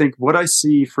from. I think what I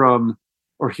see from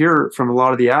or hear from a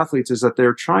lot of the athletes is that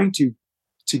they're trying to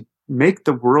make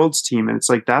the world's team. And it's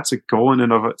like, that's a goal in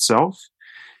and of itself.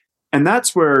 And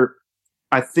that's where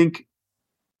I think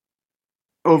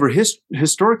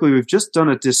historically, we've just done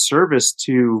a disservice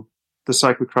to the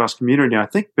cyclocross community. I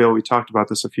think, Bill, we talked about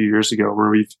this a few years ago, where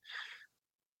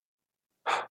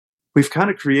we've kind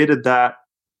of created that,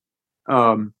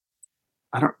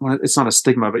 it's not a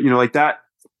stigma, but like that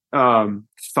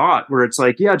thought where it's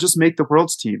like, yeah, just make the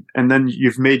world's team, and then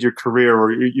you've made your career,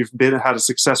 or you've had a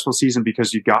successful season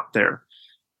because you got there.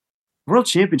 World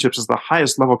Championships is the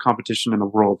highest level competition in the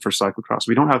world for cyclocross.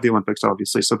 We don't have the Olympics,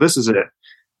 obviously, so this is it.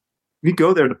 We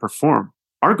go there to perform.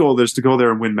 Our goal is to go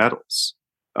there and win medals.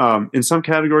 In some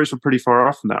categories, we're pretty far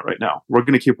off from that right now. We're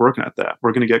going to keep working at that.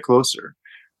 We're going to get closer.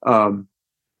 But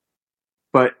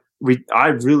I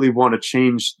really want to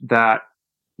change that,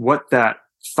 what that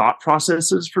thought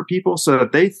process is for people, so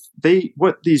that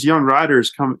what these young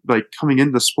riders coming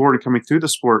into the sport and coming through the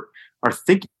sport are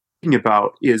thinking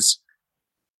about is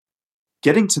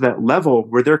getting to that level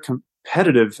where they're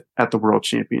competitive at the World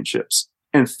Championships.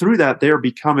 And through that, they are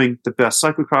becoming the best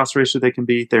cyclocross racer they can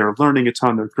be. They are learning a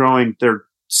ton. They're growing. They're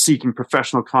seeking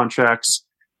professional contracts.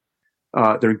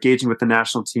 They're engaging with the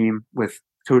national team with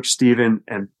Coach Steven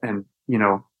and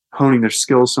honing their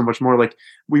skills so much more. Like,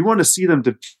 we want to see them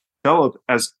develop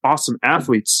as awesome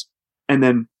athletes, and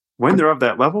then when they're of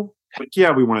that level, heck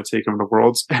yeah, we want to take them to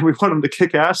Worlds and we want them to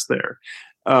kick ass there.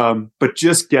 But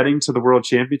just getting to the World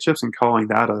Championships and calling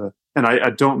that and I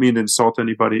don't mean to insult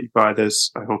anybody by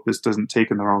this. I hope this doesn't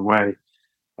take in the wrong way.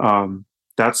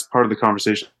 That's part of the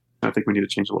conversation I think we need to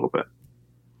change a little bit.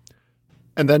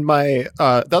 And then the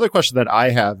other question that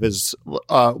I have is,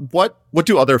 what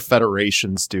do other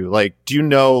federations do? Like, do you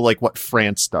know, like, what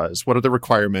France does? What are the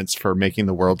requirements for making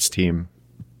the World's team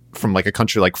from, like, a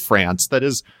country like France that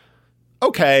is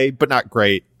okay, but not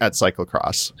great at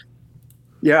cyclocross?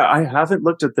 Yeah, I haven't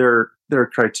looked at their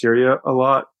criteria a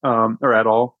lot, or at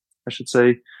all, I should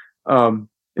say.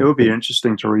 It would be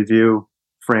interesting to review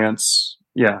France,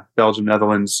 Belgium,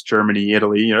 Netherlands, Germany,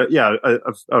 Italy,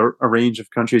 a range of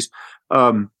countries.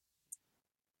 When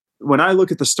I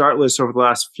look at the start list over the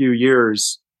last few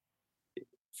years,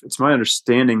 it's my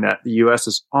understanding that the U.S.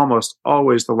 is almost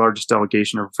always the largest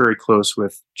delegation, or very close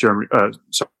with Germany.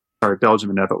 Belgium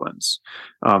and Netherlands.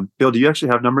 Bill, do you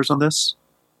actually have numbers on this?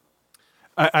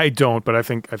 I don't, but I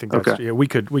think that's, okay. Yeah, we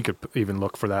could even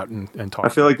look for that and talk. I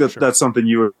feel like that's something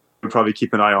you would probably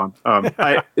keep an eye on.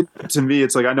 To me,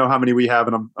 it's like, I know how many we have,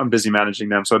 and I'm busy managing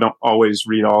them, so I don't always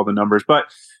read all the numbers. But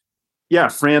yeah,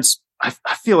 France,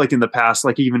 I feel like in the past,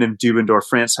 like even in Dubendorf,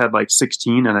 France had like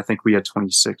 16, and I think we had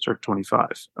 26 or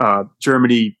 25.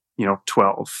 Germany,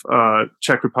 12.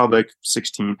 Czech Republic,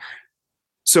 16.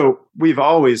 So we've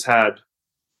always had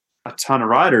a ton of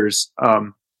riders.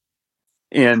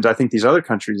 And I think these other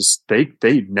countries, they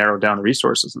narrow down the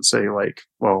resources and say, like,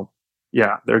 well,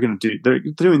 yeah, they're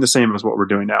doing the same as what we're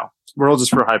doing now. Worlds is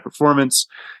for high performance,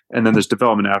 and then there's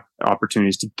development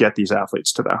opportunities to get these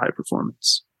athletes to that high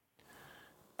performance.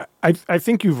 I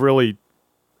think you've really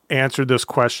answered this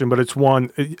question, but it's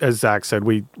one, as Zach said,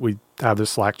 we have this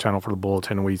Slack channel for the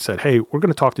Bulletin, and we said, hey, we're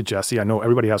going to talk to Jesse. I know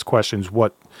everybody has questions.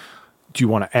 What do you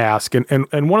want to ask?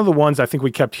 And one of the ones I think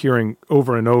we kept hearing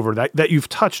over and over that you've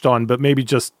touched on, but maybe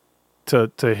just to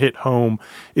hit home,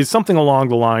 is something along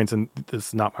the lines, and this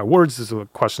is not my words, this is the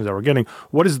questions that we're getting.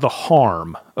 What is the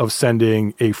harm of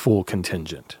sending a full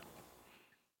contingent?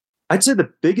 I'd say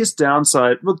the biggest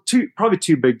downside, probably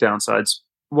two big downsides.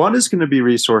 One is going to be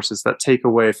resources that take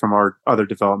away from our other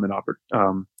development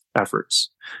efforts.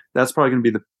 That's probably going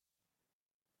to be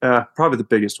probably the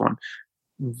biggest one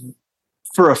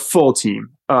for a full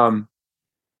team. The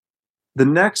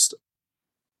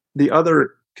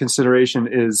other consideration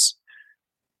is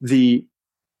the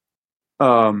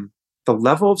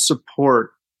level of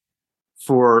support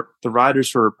for the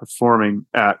riders who are performing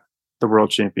at the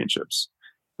World Championships.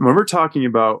 And when we're talking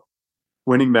about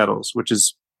winning medals, which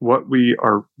is what we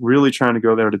are really trying to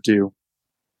go there to do,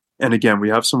 and again, we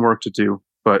have some work to do,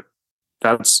 but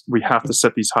we have to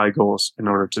set these high goals in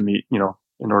order to meet, in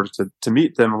order to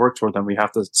meet them and work toward them. We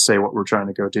have to say what we're trying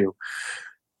to go do.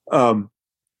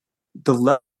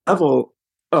 The level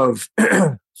of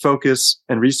focus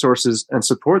and resources and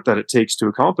support that it takes to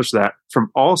accomplish that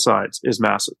from all sides is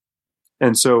massive.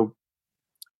 And so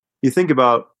you think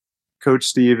about Coach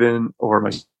Steven or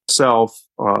myself,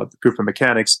 the group of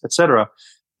mechanics, etc.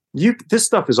 This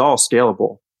stuff is all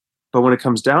scalable, but when it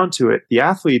comes down to it, the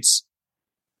athletes,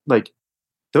 like,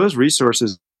 those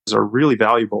resources are really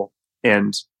valuable.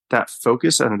 And that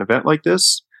focus at an event like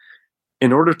this,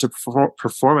 in order to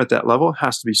perform at that level,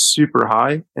 has to be super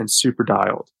high and super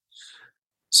dialed.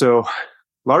 So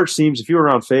large teams, if you were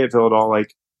around Fayetteville at all,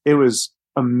 like, it was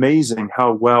amazing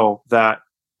how well that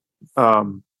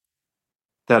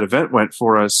event went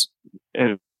for us.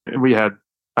 And we had,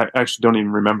 I actually don't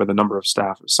even remember the number of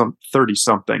staff, some 30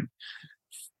 something,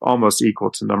 almost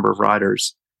equal to the number of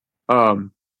riders.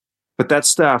 But that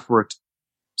staff worked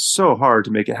so hard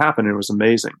to make it happen. It was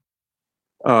amazing.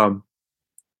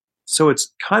 So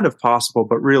it's kind of possible,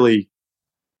 but really,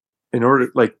 in order,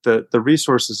 like, the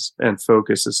resources and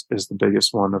focus is the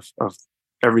biggest one of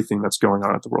everything that's going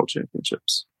on at the World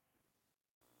Championships.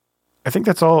 I think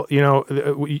that's all.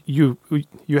 You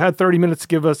had 30 minutes to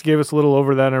gave us a little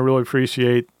over that, and I really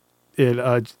appreciate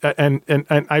it. And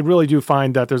I really do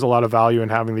find that there's a lot of value in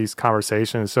having these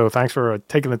conversations. So thanks for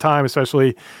taking the time,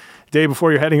 especially day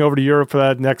before you're heading over to Europe for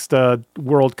that next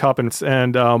World Cup. And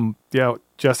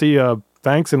Jesse,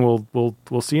 thanks, and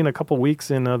we'll see you in a couple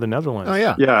weeks in the Netherlands. Oh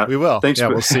yeah, we will. Thanks.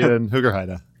 We'll see you in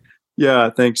Hoogerheide.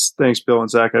 Yeah, thanks, Bill and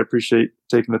Zach. I appreciate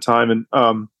taking the time. And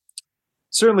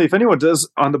certainly, if anyone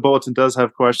on the Bulletin does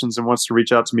have questions and wants to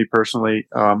reach out to me personally,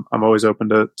 I'm always open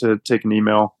to take an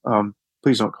email.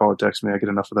 Please don't call or text me. I get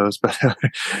enough of those, but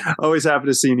always happy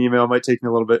to see an email. It might take me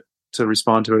a little bit to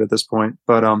respond to it at this point.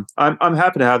 But I'm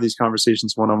happy to have these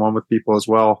conversations one-on-one with people as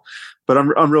well. But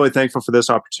I'm really thankful for this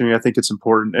opportunity. I think it's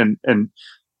important, and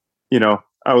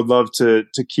I would love to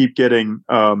keep getting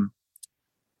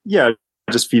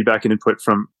just feedback and input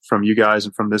from you guys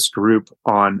and from this group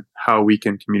on how we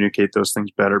can communicate those things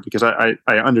better, because I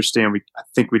understand I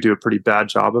think we do a pretty bad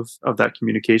job of that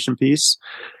communication piece.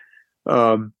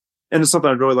 And it's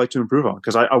something I'd really like to improve on,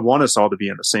 because I want us all to be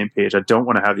on the same page. I don't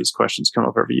want to have these questions come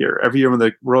up every year. Every year when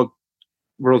the world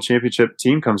championship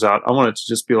team comes out, I want it to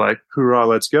just be like, hoorah,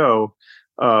 let's go.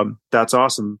 That's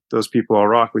awesome. Those people all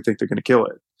rock. We think they're going to kill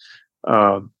it.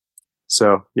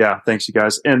 So yeah, thanks you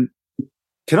guys. And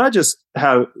can I just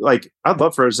have, I'd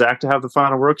love for Zach to have the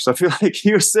final word, because I feel like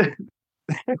he was sitting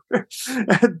there.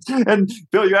 and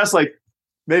Bill, you asked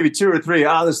maybe 2 or 3.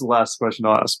 This is the last question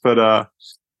I'll ask, but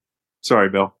sorry,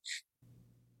 Bill.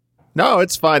 No,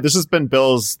 it's fine. This has been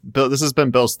Bill's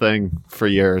thing for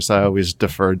years. I always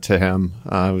deferred to him.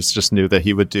 I was just knew that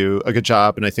he would do a good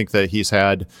job, and I think that he's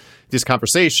had these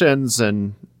conversations,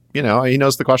 and he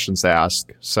knows the questions to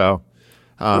ask. So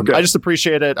okay. I just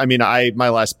appreciate it. I mean, my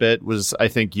last bit was, I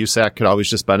think USAC could always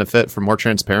just benefit from more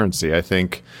transparency. I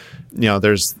think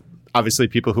there's obviously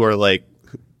people who are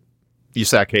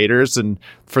USAC haters, and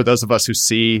for those of us who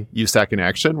see USAC in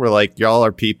action, we're like, y'all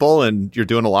are people and you're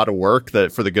doing a lot of work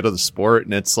that for the good of the sport.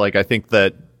 And it's I think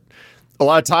that a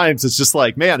lot of times it's just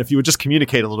man, if you would just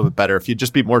communicate a little bit better, if you'd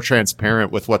just be more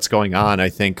transparent with what's going on, I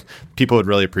think people would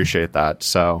really appreciate that.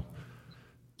 So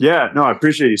yeah, no, I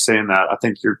appreciate you saying that. I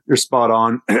think you're spot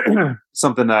on.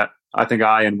 Something that I think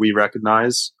and we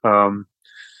recognize.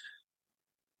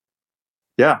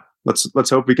 Yeah, let's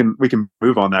hope we can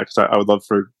move on that, because I would love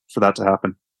for that to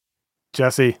happen.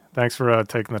 Jesse, thanks for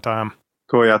taking the time.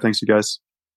 Cool. Yeah, thanks you guys.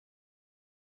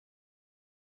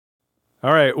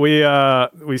 All right,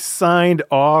 we signed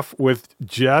off with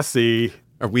Jesse.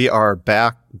 We are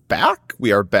back.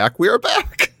 We are back.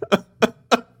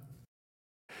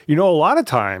 A lot of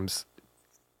times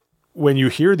when you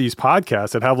hear these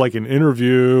podcasts that have an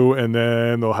interview and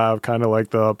then they'll have kind of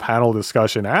the panel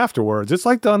discussion afterwards, it's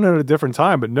done at a different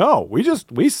time. But no,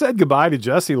 we said goodbye to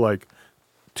Jesse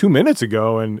 2 minutes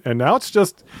ago, and now it's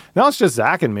just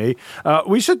Zach and me.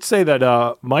 We should say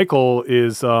that Michael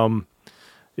is what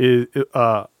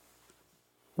are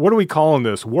we calling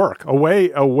this? Work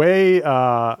away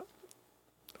on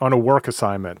a work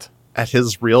assignment. At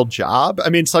his real job. I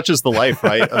mean, such is the life,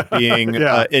 right, of being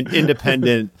an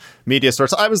independent media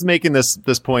source. I was making this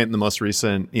point in the most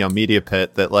recent, Media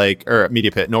Pit that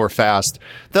Media Pit, Nowhere Fast,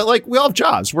 that we all have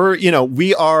jobs.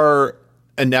 We are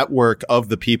a network of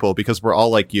the people, because we're all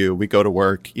like you. We go to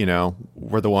work,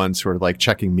 we're the ones who are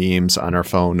checking memes on our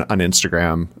phone on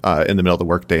Instagram in the middle of the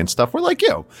workday and stuff. We're like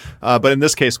you. But in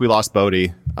this case, we lost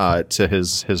Bodie to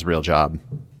his real job.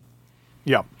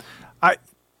 Yeah.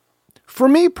 For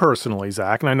me personally,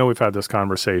 Zach, and I know we've had this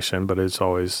conversation, but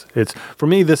for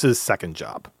me, this is second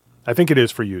job. I think it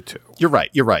is for you too. You're right.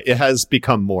 It has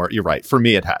become more. You're right. For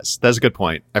me, it has. That's a good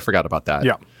point. I forgot about that.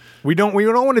 Yeah. We don't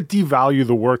want to devalue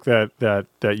the work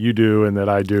that you do and that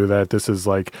I do, that this is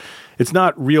it's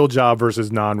not real job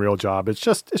versus non-real job. It's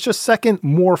just second,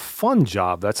 more fun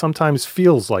job that sometimes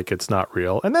feels like it's not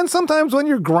real. And then sometimes when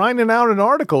you're grinding out an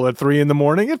article at 3 a.m,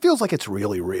 it feels like it's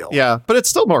really real. Yeah, but it's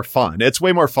still more fun. It's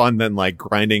way more fun than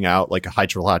grinding out a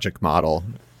hydrologic model.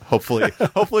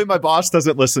 Hopefully my boss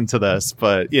doesn't listen to this,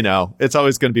 but it's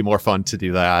always going to be more fun to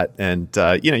do that. And,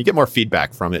 you get more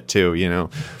feedback from it too.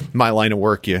 My line of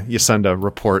work, you send a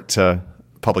report to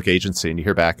public agency and you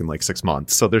hear back in 6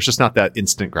 months. So there's just not that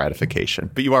instant gratification,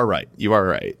 but you are right.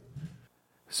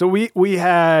 So we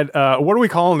had, what are we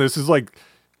calling this? This is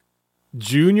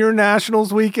junior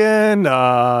nationals weekend,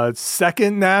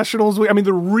 second nationals week. I mean,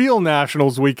 the real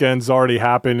nationals weekends already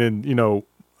happened in,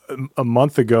 a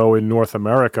month ago in North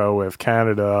America with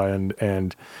Canada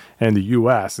and the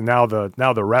US, and now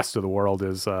the rest of the world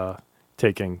is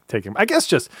taking I guess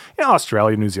just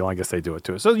Australia, New Zealand, I guess they do it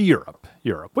too. So Europe.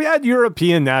 We had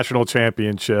European national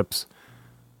championships,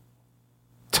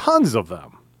 tons of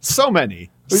them. So many.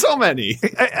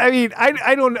 I mean,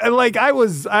 I don't I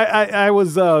was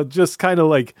just kind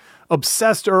of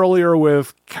obsessed earlier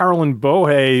with Caroline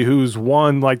Bohe, who's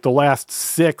won the last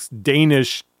 6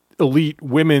 Danish elite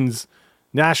women's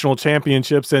national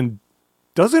championships and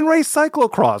doesn't race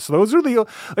cyclocross. Those are the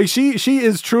she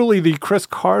is truly the Chris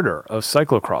Carter of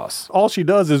cyclocross. All she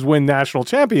does is win national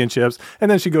championships,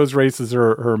 and then she goes races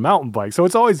her mountain bike. So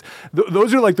it's always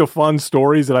those are the fun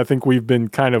stories that I think we've been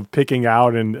kind of picking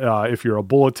out. And if you're a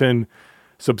Bulletin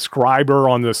subscriber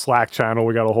on the Slack channel,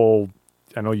 we got a whole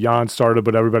I know Jan started,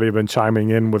 but everybody have been chiming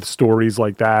in with stories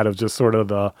like that of just sort of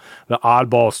the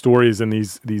oddball stories in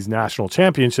these national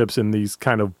championships in these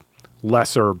kind of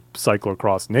lesser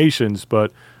cyclocross nations.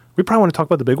 But we probably want to talk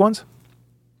about the big ones.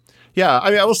 Yeah,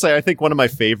 I will say I think one of my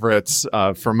favorites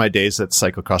from my days at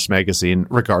Cyclocross Magazine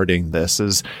regarding this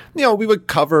is, we would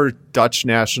cover Dutch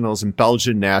nationals and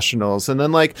Belgian nationals, and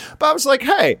then Bob was like,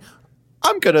 hey,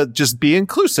 I'm going to just be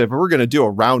inclusive and we're going to do a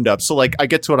roundup. So I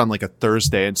get to it on a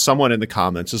Thursday and someone in the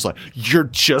comments is like, you're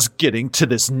just getting to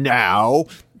this now.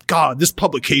 God, this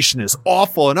publication is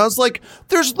awful. And I was like,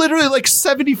 there's literally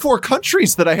 74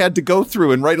 countries that I had to go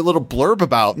through and write a little blurb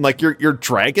about. And you're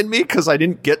dragging me because I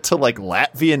didn't get to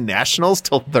Latvian nationals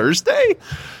till Thursday.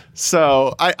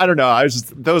 So I don't know.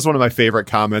 That was one of my favorite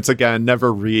comments. Again,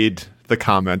 never read the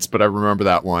comments, but I remember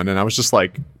that one. And I was just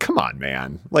like, come on,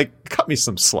 man, cut me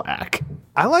some slack.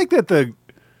 I like that the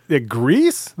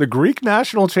Greek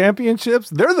national championships,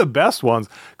 they're the best ones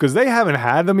because they haven't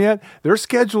had them yet. They're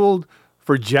scheduled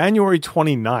for January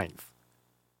 29th.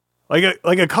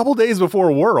 A couple days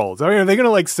before Worlds. I mean, are they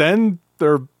going to send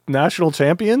their national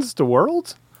champions to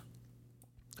Worlds?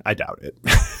 I doubt it.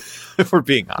 If we're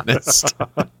being honest.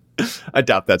 I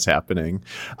doubt that's happening.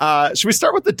 Should we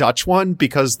start with the Dutch one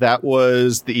because that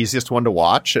was the easiest one to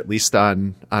watch, at least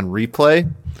on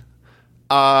replay?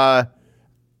 The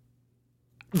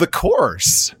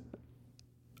course.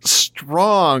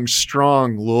 Strong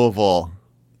Louisville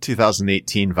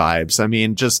 2018 vibes. I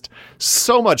mean, just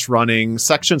so much running,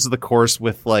 sections of the course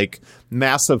with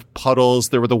massive puddles.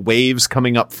 There were the waves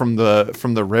coming up from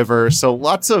the river. So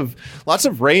lots of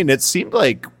rain. It seemed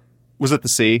was it the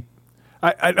sea?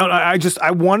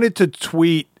 I wanted to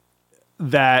tweet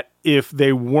that if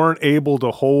they weren't able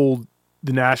to hold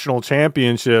the national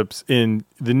championships in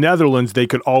the Netherlands, they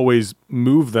could always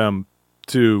move them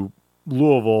to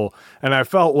Louisville. And I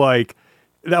felt like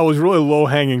that was really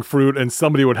low-hanging fruit and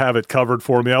somebody would have it covered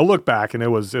for me. I look back and it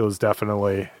was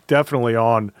definitely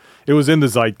on. It was in the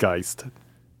zeitgeist.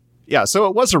 Yeah, so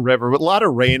it was a river with a lot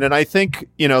of rain, and I think,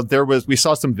 we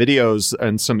saw some videos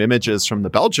and some images from the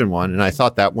Belgian one, and I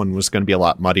thought that one was going to be a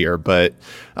lot muddier, but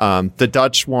the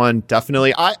Dutch one,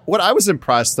 definitely. What I was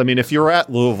impressed, I mean, if you were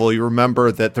at Louisville, you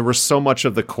remember that there was so much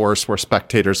of the course where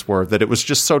spectators were, that it was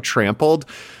just so trampled,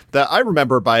 that I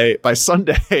remember by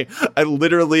Sunday, I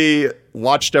literally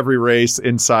watched every race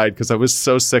inside because I was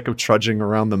so sick of trudging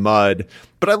around the mud.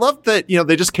 But I loved that,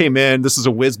 they just came in. This is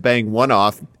a whiz bang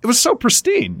one-off. It was so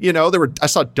pristine. I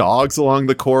saw dogs along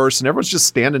the course and everyone's just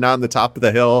standing out on the top of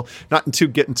the hill, not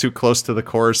getting too close to the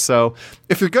course. So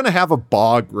if you're going to have a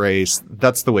bog race,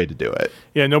 that's the way to do it.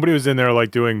 Yeah, nobody was in there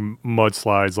doing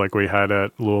mudslides like we had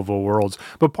at Louisville Worlds.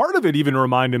 But part of it even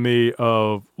reminded me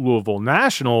of Louisville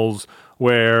Nationals,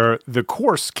 where the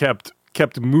course kept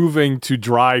moving to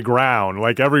dry ground.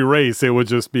 Every race, it would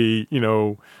just be,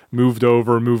 moved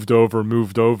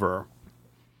over.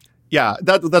 Yeah,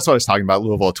 that's what I was talking about,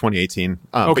 Louisville 2018.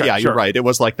 Okay, but yeah, sure. You're right. It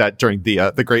was like that during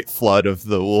the great flood of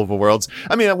the Louisville Worlds.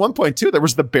 I mean, at one point too, there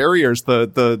was the barriers,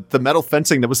 the metal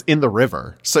fencing that was in the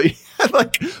river. So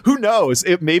who knows?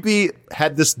 It maybe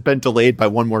had this been delayed by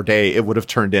one more day, it would have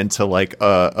turned into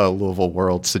a Louisville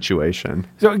World situation.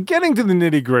 So getting to the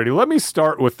nitty gritty, let me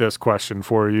start with this question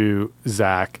for you,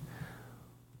 Zach.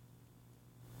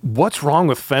 What's wrong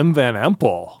with Fem Van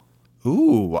Empel?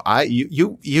 Ooh,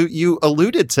 you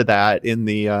alluded to that in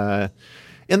the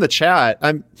chat.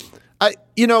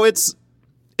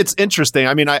 It's interesting.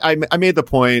 I mean, I made the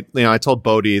point, I told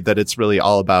Bodie that it's really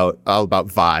all about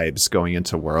vibes going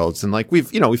into Worlds. And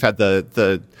we've had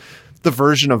the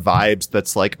version of vibes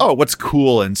that's what's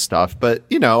cool and stuff. But,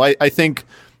 I think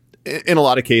in a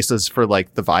lot of cases for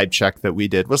the vibe check that we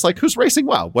did was who's racing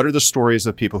well? What are the stories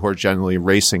of people who are generally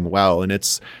racing well? And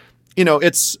it's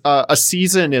a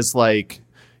season is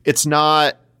it's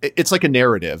like a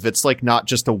narrative. It's not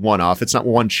just a one-off. It's not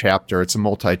one chapter. It's a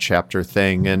multi-chapter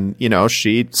thing. And,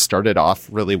 she started off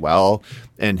really well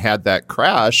and had that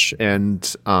crash.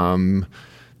 And,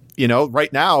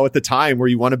 right now at the time where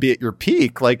you want to be at your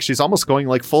peak, she's almost going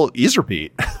full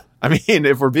Iserbyt. I mean,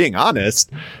 if we're being honest,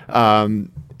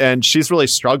 and she's really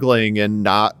struggling and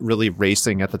not really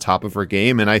racing at the top of her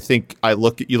game. And I think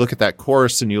you look at that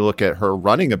course and you look at her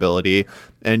running ability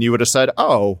and you would have said,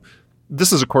 oh,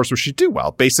 this is a course where she'd do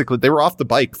well. Basically, they were off the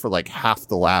bike for half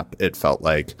the lap, it felt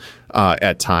like,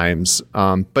 at times.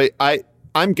 But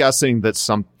I'm guessing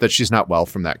that she's not well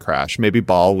from that crash. Maybe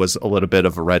Ball was a little bit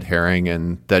of a red herring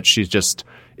and that she just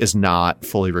is not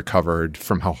fully recovered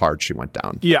from how hard she went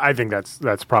down. Yeah, I think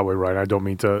that's probably right. I don't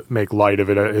mean to make light of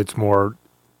it.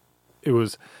 It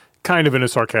was kind of in a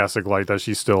sarcastic light that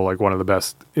she's still one of the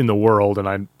best in the world.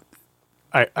 And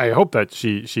I hope that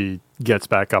she gets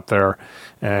back up there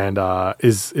and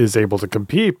is able to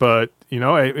compete. But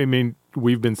I mean,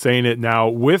 we've been saying it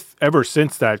now ever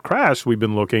since that crash. We've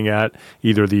been looking at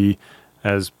either the,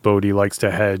 as Bodie likes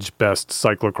to hedge, best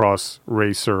cyclocross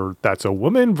racer that's a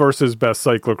woman versus best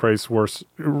cyclocross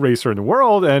racer in the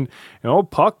world. And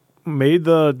Puck made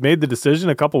the decision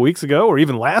a couple weeks ago, or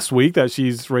even last week, that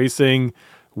she's racing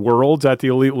worlds at the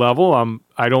elite level.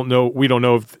 We don't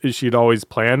know if she'd always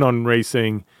planned on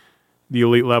racing the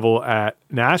elite level at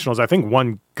nationals. I think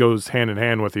one goes hand in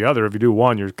hand with the other. If you do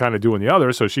one, you're kind of doing the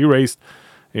other. So she raced,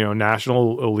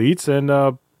 national elites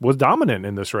and was dominant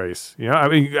in this race. I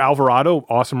mean, Alvarado,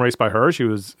 awesome race by her. She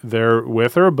was there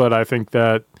with her, but I think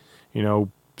that,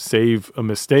 save a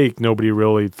mistake, nobody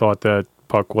really thought that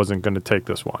Puck wasn't going to take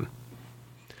this one.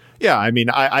 Yeah, I mean,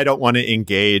 I don't want to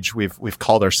engage. We've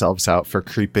called ourselves out for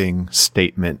creeping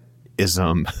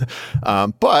statement-ism.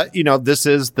 But, this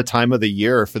is the time of the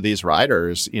year for these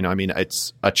riders. I mean,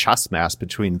 it's a chess match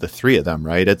between the three of them,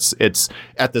 right? It's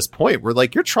at this point where,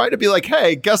 like, you're trying to be like,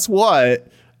 hey, guess what?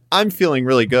 I'm feeling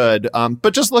really good.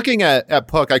 But just looking at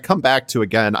Puck, I come back to,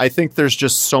 again, I think there's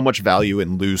just so much value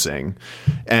in losing.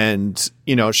 And,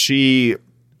 she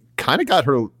kind of got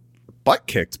her butt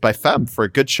kicked by Fem for a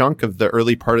good chunk of the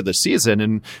early part of the season.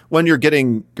 And when you're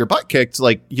getting your butt kicked,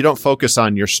 like, you don't focus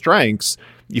on your strengths,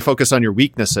 you focus on your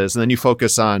weaknesses, and then you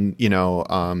focus on,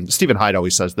 Stephen Hyde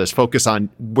always says this, focus on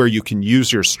where you can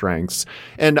use your strengths.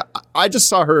 And I just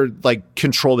saw her, like,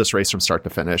 control this race from start to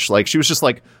finish. Like, she was just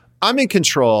like, I'm in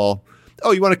control.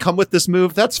 Oh, you want to come with this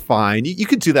move? That's fine. You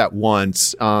could do that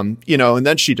once, and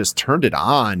then she just turned it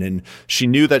on, and she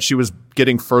knew that she was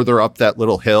getting further up that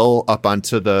little hill up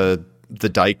onto the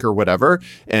dike or whatever.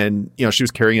 And, she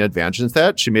was carrying an advantage in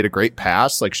that. She made a great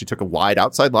pass. Like, she took a wide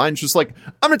outside line. She was like,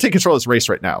 I'm going to take control of this race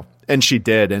right now. And she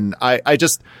did. And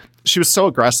she was so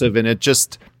aggressive, and it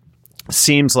just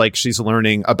seems like she's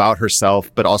learning about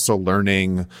herself, but also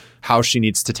learning how she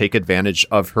needs to take advantage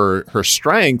of her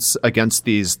strengths against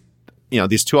these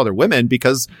two other women,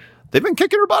 because they've been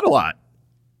kicking her butt a lot.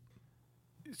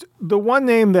 The one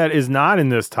name that is not in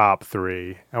this top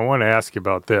three, I want to ask you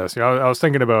about this. I was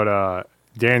thinking about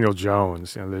Daniel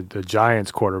Jones, the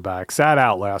Giants quarterback, sat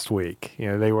out last week.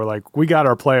 They were like, we got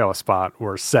our playoff spot,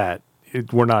 we're set.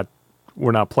 We're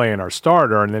not playing our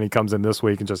starter. And then he comes in this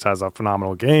week and just has a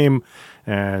phenomenal game,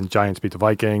 and Giants beat the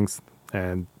Vikings,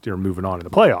 and you're moving on in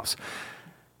the playoffs.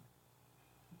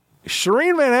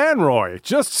 Shireen Van Anrooy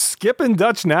just skipping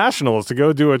Dutch Nationals to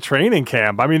go do a training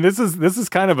camp. I mean, this is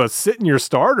kind of a sit in your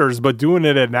starters, but doing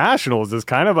it at Nationals is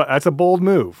that's a bold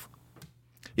move.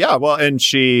 Yeah, well, and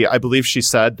I believe she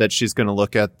said that she's going to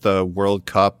look at the World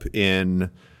Cup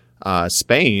in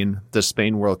Spain, the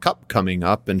Spain World Cup coming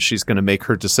up, and she's going to make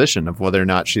her decision of whether or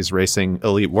not she's racing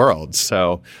Elite Worlds.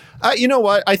 So, you know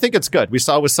what? I think it's good. We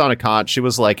saw with Sana Kant, she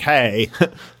was like, hey,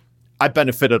 I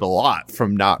benefited a lot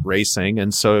from not racing.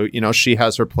 And so, she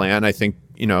has her plan. I think,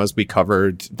 as we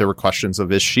covered, there were questions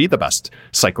of, is she the best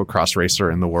cyclocross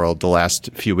racer in the world the last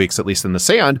few weeks, at least in the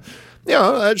sand?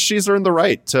 She's earned the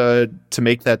right to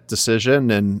make that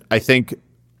decision. And I think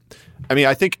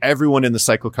everyone in the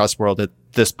cyclocross world at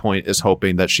this point is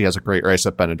hoping that she has a great race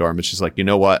at Benidorm. And she's like, you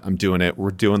know what? I'm doing it.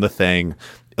 We're doing the thing.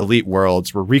 Elite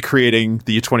Worlds. We're recreating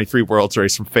the U23 Worlds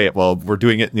race from Fayetteville. We're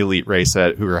doing it in the elite race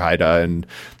at Hoogerheide. And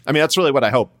I mean, that's really what I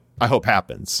hope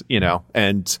happens,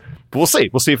 and we'll see.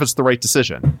 We'll see if it's the right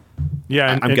decision.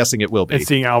 Yeah. I'm guessing it will be. And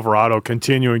seeing Alvarado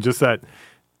continuing just that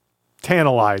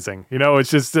tantalizing, it's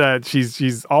just that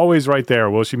she's always right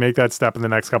there. Will she make that step in the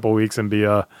next couple of weeks and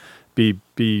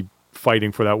be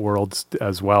fighting for that Worlds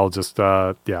as well? Just,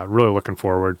 really looking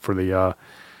forward for the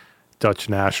Dutch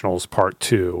Nationals Part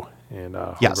 2.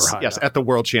 Yes, at the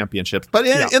World Championships, but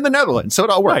in the Netherlands. So it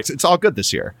all works. Right. It's all good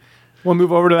this year. We'll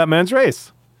move over to that men's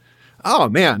race. Oh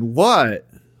man, what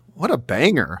a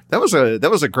banger! That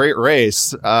was a great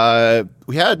race.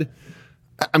 We had.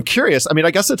 I'm curious. I mean,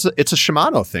 I guess it's a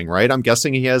Shimano thing, right? I'm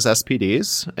guessing he has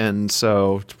SPDs, and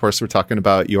so of course we're talking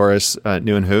about Joris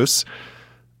Nieuwenhuis.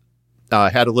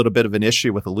 Had a little bit of an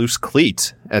issue with a loose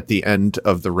cleat at the end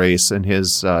of the race in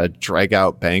his drag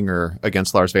out banger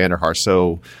against Lars van der Haar.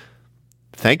 So.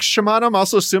 Thanks, Shimano. I'm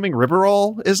also assuming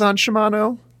Riverol is on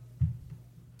Shimano.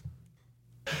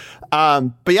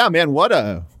 But yeah, man,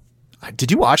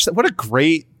 did you watch that? What a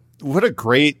great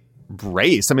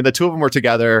race. I mean, the two of them were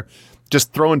together,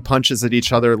 just throwing punches at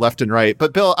each other left and right.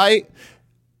 But Bill, I'm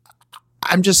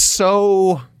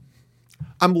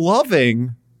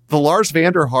loving the Lars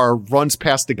van der Haar runs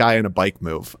past a guy in a bike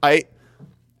move.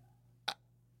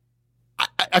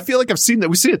 I feel like I've seen that.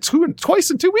 We've seen it twice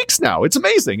in 2 weeks now. It's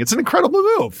amazing. It's an incredible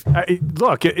move.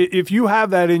 Look, if you have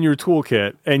that in your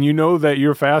toolkit and you know that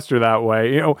you're faster that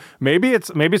way, maybe it's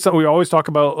something we always talk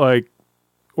about, like,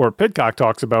 or Pidcock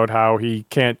talks about how he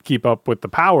can't keep up with the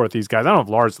power with these guys.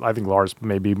 I think Lars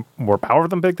may be more powerful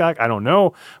than Pidcock. I don't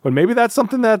know. But maybe that's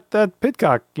something that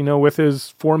Pidcock, with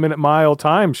his 4-minute mile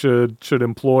time should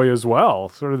employ as well.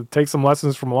 Sort of take some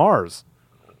lessons from Lars.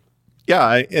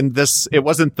 Yeah, and it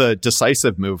wasn't the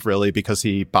decisive move really because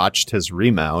he botched his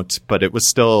remount, but it was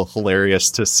still hilarious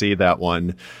to see that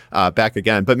one back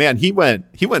again. But man, he went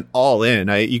all in.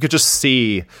 You could just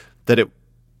see that it,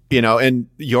 and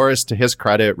Joris, to his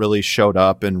credit, really showed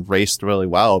up and raced really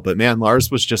well. But man, Lars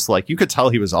was just like, you could tell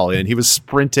he was all in. He was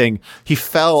sprinting. He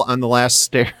fell on the last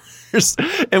stairs.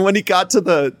 And when he got to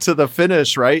the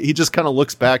finish, right, he just kind of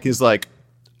looks back. He's like,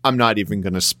 I'm not even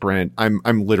going to sprint. I'm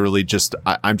literally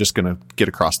I'm just going to get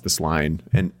across this line.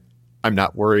 And I'm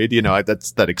not worried.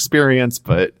 That's that experience.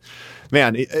 But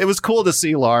man, it was cool to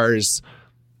see Lars,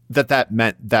 that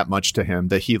meant that much to him,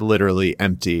 that he literally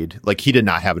emptied. Like, he did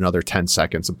not have another 10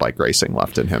 seconds of bike racing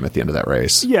left in him at the end of that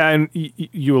race. Yeah, and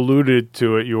you alluded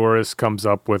to it. Joris comes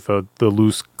up with the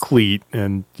loose cleat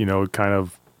and, kind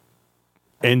of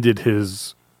ended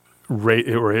his race,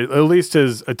 or at least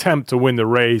his attempt to win the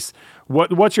race.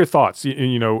 What's your thoughts?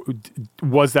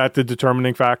 Was that the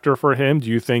determining factor for him? Do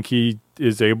you think he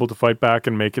is able to fight back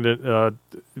and make it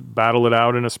battle it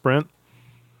out in a sprint?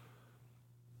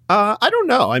 I don't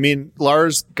know. I mean,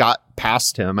 Lars got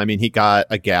past him. I mean, he got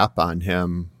a gap on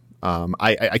him.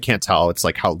 I can't tell. It's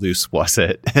like, how loose was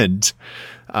it? And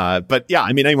but yeah,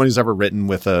 I mean, anyone who's ever ridden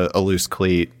with a loose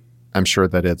cleat, I'm sure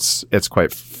that it's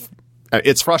quite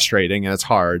it's frustrating and it's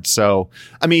hard. So,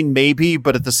 I mean, maybe,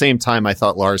 but at the same time, I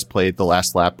thought Lars played the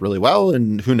last lap really well,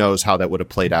 and who knows how that would have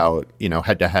played out,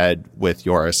 head to head with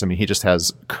Joris. I mean, he just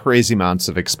has crazy amounts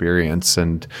of experience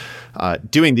and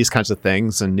doing these kinds of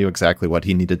things, and knew exactly what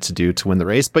he needed to do to win the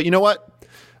race. But you know what?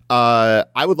 I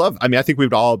think we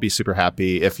would all be super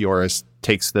happy if Joris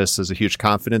takes this as a huge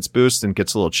confidence boost and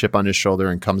gets a little chip on his shoulder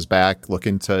and comes back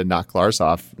looking to knock Lars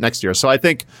off next year. So I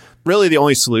think really the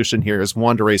only solution here is,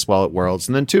 1, to race well at Worlds,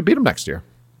 and then 2, beat him next year.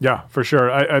 Yeah, for sure.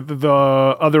 The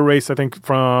other race, I think,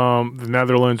 from the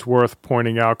Netherlands worth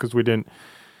pointing out, because we didn't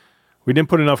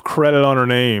put enough credit on her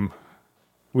name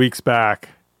weeks back.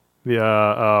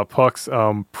 The Puck's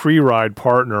pre-ride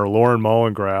partner, Lauren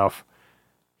Mollengraaf,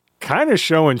 kind of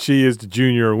showing she is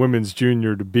the women's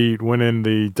junior to beat, winning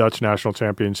the Dutch National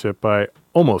Championship by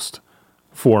almost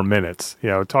 4 minutes.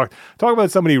 Talk about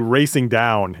somebody racing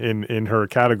down in her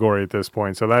category at this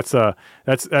point. So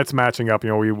that's matching up.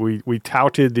 We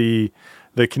touted the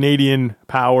Canadian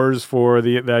powers for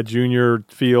that junior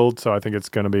field. So I think it's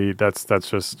going to be that's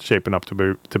just shaping up to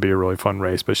be a really fun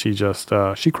race. But she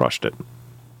she crushed it.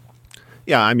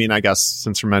 Yeah, I mean, I guess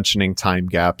since we're mentioning time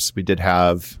gaps,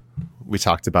 we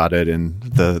talked about it in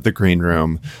the green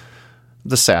room,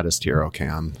 the saddest hero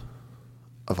cam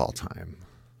of all time.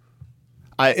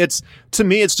 To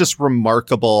me, it's just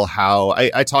remarkable how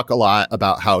I talk a lot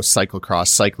about how cyclocross,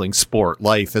 cycling, sport,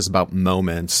 life is about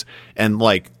moments. And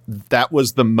like, that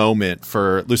was the moment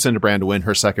for Lucinda Brand to win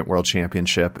her second world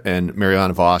championship and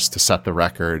Marianne Vos to set the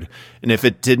record. And if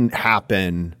it didn't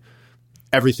happen,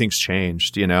 everything's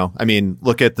changed, I mean,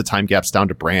 look at the time gaps down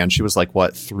to Brand. She was like,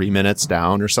 3 minutes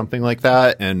down or something like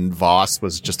that. And Vos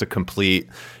was just a complete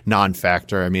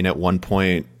non-factor. I mean, at one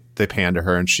point, they panned to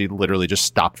her and she literally just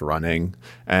stopped running.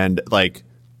 And like,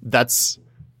 that's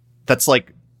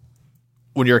like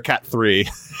when you're a Cat 3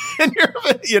 and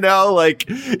you're, like,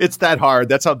 it's that hard.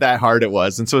 That's how that hard it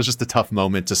was. And so it's just a tough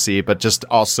moment to see, but just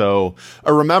also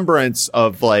a remembrance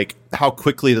of like how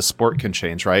quickly the sport can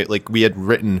change, right? Like, we had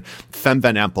written Fem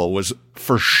Van Empel was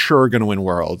for sure going to win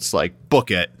Worlds, like, book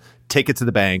it, take it to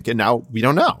the bank. And now we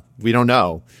don't know.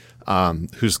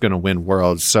 Who's going to win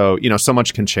Worlds. So, so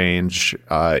much can change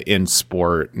in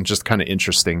sport, and just kind of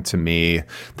interesting to me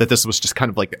that this was just kind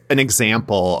of like an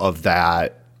example of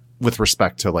that with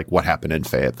respect to like what happened in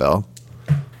Fayetteville.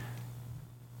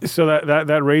 So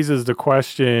that raises the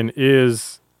question,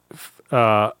 is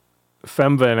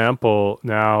Fem Van Empel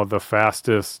now the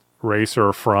fastest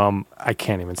racer from, I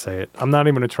can't even say it, I'm not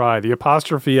even going to try, the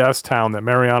apostrophe S town that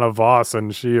Marianne Vos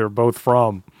and she are both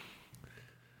from?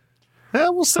 Yeah,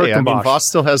 we'll see. I mean, Vos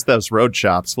still has those road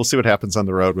chops. We'll see what happens on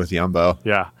the road with Jumbo.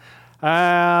 Yeah.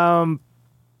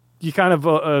 You kind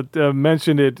of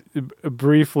mentioned it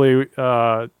briefly.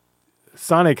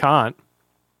 Sane Kant.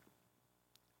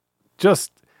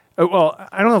 Just, well,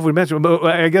 I don't know if we mentioned, but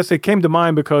I guess it came to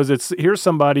mind because here's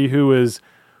somebody who is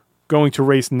going to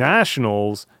race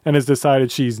nationals and has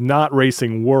decided she's not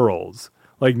racing Worlds.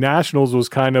 like nationals was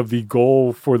kind of the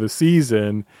goal for the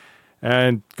season,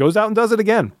 and goes out and does it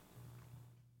again.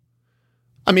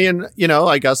 I mean, you know,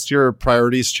 I guess your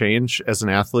priorities change as an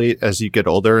athlete as you get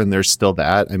older, and there's still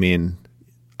that. I mean,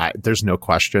 there's no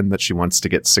question that she wants to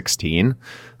get 16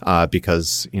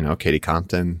 because, you know, Katie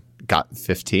Compton got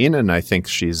 15, and I think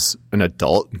she's an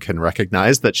adult and can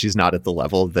recognize that she's not at the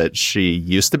level that she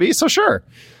used to be. So sure,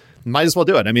 might as well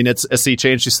do it. I mean, it's a sea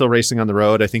change. She's still racing on the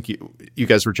road. I think you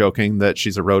guys were joking that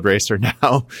she's a road racer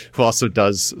now who also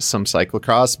does some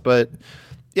cyclocross, but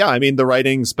yeah, I mean, the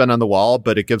writing's been on the wall,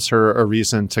 but it gives her a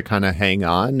reason to kind of hang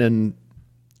on, and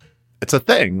it's a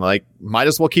thing. Like, might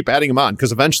as well keep adding them on,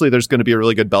 because eventually there's going to be a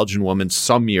really good Belgian woman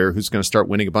some year who's going to start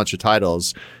winning a bunch of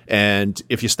titles. And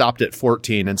if you stopped at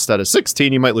 14 instead of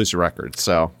 16, you might lose your record.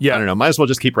 So, yeah, I don't know. Might as well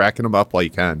just keep racking them up while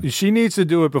you can. She needs to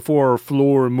do it before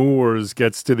Fleur Moors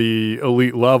gets to the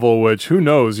elite level, which who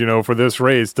knows, you know, for this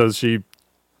race, does she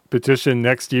petition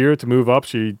next year to move up?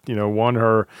 She, you know, won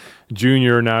her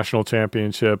junior national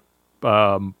championship.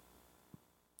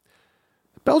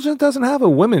 Belgium doesn't have a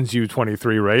women's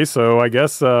U23 race, so I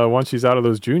guess once she's out of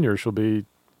those juniors, she'll be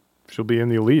in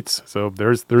the elites. So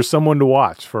there's someone to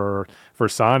watch for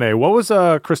Sané. What was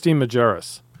Christine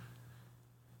Majerus?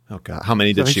 Oh God, how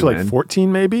many did she win? Like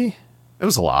 14, maybe. It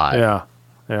was a lot. Yeah.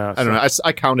 I don't know.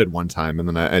 I counted one time, and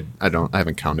then I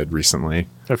haven't counted recently.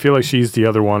 I feel like she's the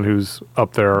other one who's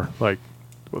up there, like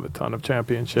with a ton of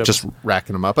championships, just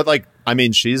racking them up. But like, I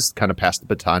mean, she's kind of passed the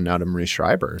baton now to Marie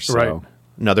Schreiber. So. Right.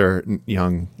 Another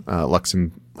young what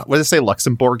do they say,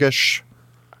 Luxembourgish?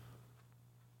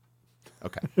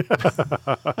 Okay.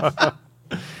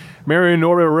 Marion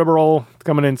Norbert-Ribeiro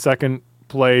coming in second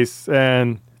place,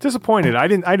 and disappointed. I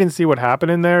didn't see what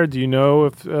happened in there. Do you know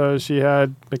if she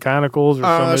had mechanicals or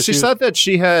some issues? She said that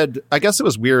she had, I guess it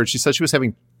was weird. She said she was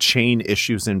having chain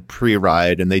issues in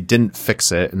pre-ride, and they didn't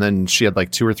fix it. And then she had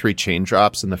like 2 or 3 chain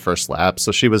drops in the first lap.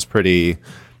 So she was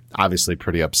obviously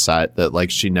pretty upset that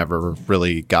like she never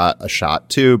really got a shot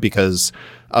to, because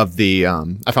of the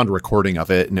I found a recording of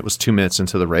it, and it was 2 minutes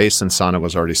into the race, and Sana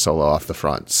was already solo off the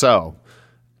front, so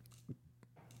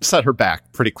set her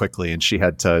back pretty quickly, and she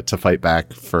had to fight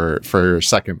back for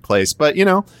second place. But you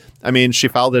know, I mean, she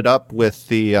followed it up with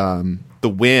the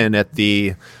win at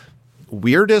the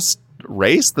weirdest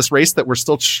race, this race that we're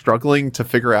still struggling to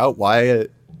figure out why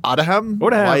Oudegem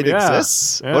why it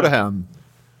exists. Yeah. Oudegem.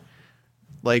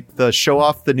 Like the show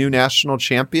off the new national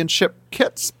championship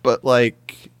kits, but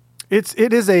like it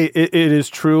is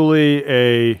truly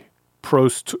a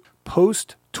post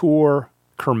tour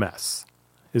kermesse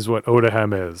is what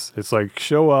Oudegem is. It's like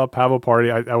show up, have a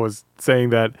party. I was saying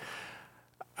that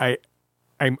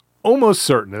I'm almost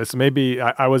certain this maybe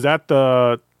I was at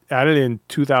it in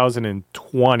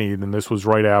 2020, and this was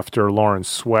right after Lawrence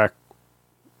Sweck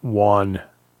won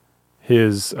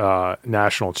his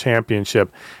national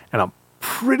championship, and I'm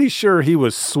pretty sure he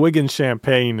was swigging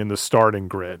champagne in the starting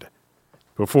grid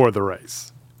before the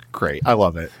race. Great. I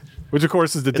love it. Which, of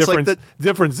course, is the difference. Like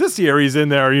difference this year, he's in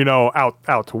there, you know,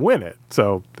 out to win it.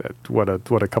 So what a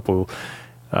couple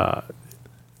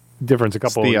difference a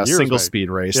couple of years. The single speed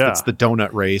race. Yeah. That's the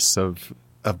donut race of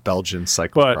Belgian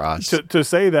cyclocross. But to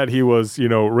say that he was, you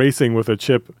know, racing with a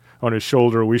chip on his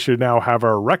shoulder, we should now have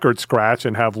our record scratch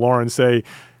and have Lauren say,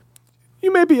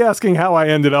 "You may be asking how I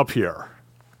ended up here."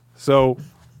 So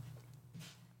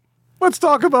let's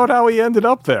talk about how he ended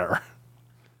up there.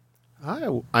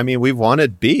 I mean, we've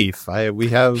wanted beef.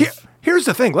 Here's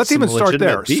the thing. Let's even start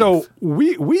there. Beef. So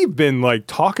we've been like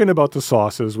talking about the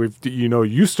sauces.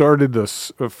 You started the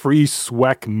free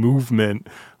Sweck movement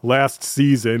last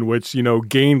season, which, you know,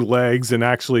 gained legs and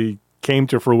actually came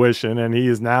to fruition. And he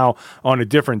is now on a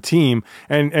different team.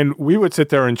 And we would sit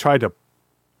there and try to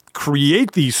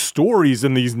create these stories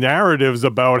and these narratives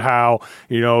about how,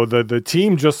 you know, the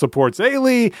team just supports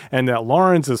Ailey and that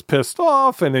Lawrence is pissed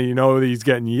off and, you know, he's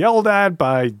getting yelled at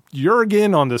by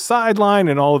Jurgen on the sideline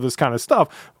and all of this kind of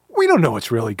stuff. We don't know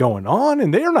what's really going on,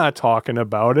 and they're not talking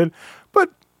about it. But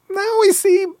now we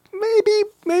see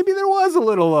maybe there was a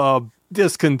little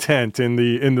discontent in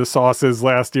the sauces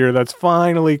last year that's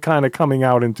finally kind of coming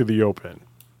out into the open.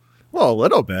 Well, a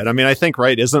little bit. I mean, I think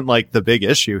right isn't like the big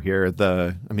issue here.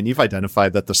 You've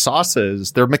identified that the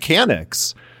sauces, their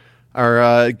mechanics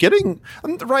are getting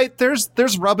right.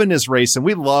 There's rubbing is racing.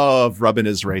 We love rubbing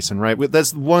is racing, right?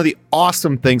 That's one of the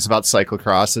awesome things about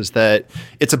cyclocross is that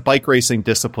it's a bike racing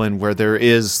discipline where there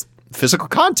is physical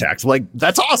contact. Like,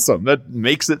 that's awesome. That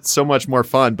makes it so much more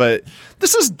fun. But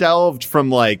this has delved from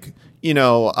like, you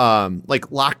know, like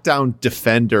lockdown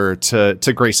defender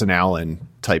to Grayson Allen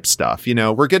type stuff. You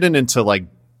know, we're getting into like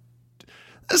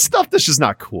stuff that's just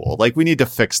not cool. Like, we need to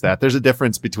fix that. There's a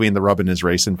difference between the rubbing his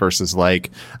racing versus,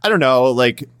 like, I don't know,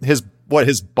 like his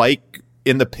bike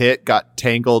in the pit got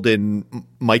tangled in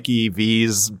Mikey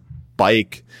V's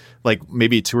bike, like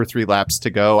maybe 2 or 3 laps to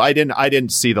go. I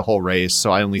didn't see the whole race,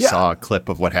 so I only saw a clip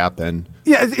of what happened.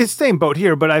 Yeah, it's same boat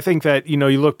here, but I think that, you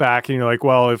look back and you're like,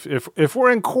 well, if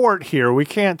we're in court here, we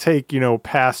can't take,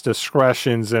 past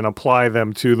discretions and apply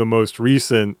them to the most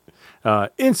recent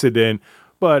incident,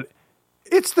 but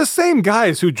it's the same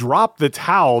guys who dropped the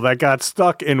towel that got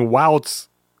stuck in Wout's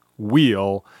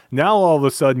wheel. Now all of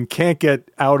a sudden can't get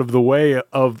out of the way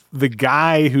of the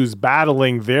guy who's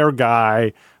battling their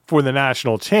guy for the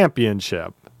national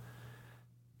championship.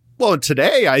 Well,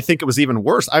 today I think it was even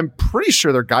worse. I'm pretty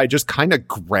sure their guy just kind of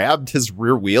grabbed his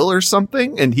rear wheel or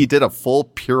something, and he did a full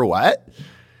pirouette.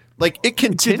 Like, it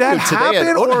continued today. Did that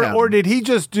happen, or did he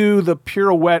just do the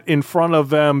pirouette in front of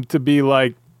them to be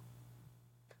like,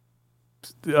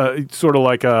 sort of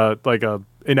like an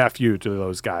FU to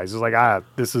those guys? It's like,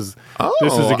 this is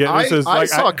again. I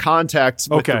saw contact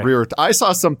with the rear. I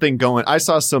saw something going. I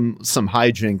saw some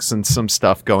hijinks and some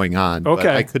stuff going on. Okay,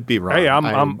 but I could be wrong. Hey,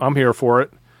 I'm here for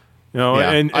it.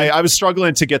 And I was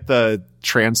struggling to get the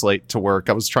translate to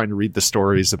work. I was trying to read the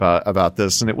stories about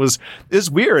this, and it's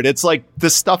weird. It's like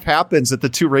this stuff happens at the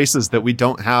 2 races that we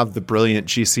don't have the brilliant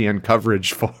GCN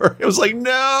coverage for. It was like,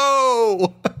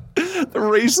 no. The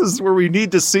races where we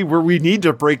need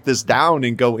to break this down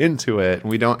and go into it, and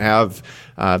we don't have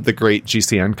the great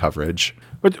GCN coverage.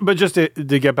 But just to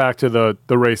get back to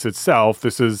the race itself,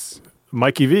 this is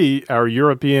Mikey V, our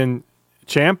European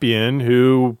champion,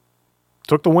 who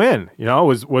took the win.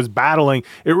 Was battling.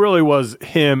 It really was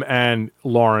him and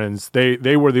Lawrence.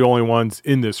 They were the only ones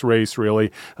in this race,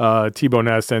 really. Thibaut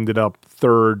Ness ended up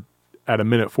 3rd at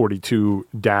 1:42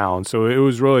 down. So it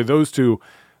was really those two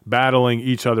battling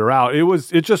each other out.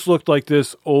 It just looked like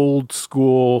this old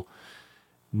school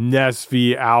Ness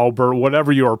v. Albert,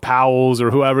 whatever your Powells or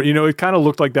whoever, it kind of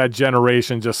looked like that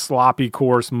generation, just sloppy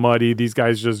course, muddy, these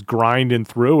guys just grinding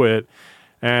through it.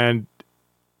 And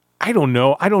I don't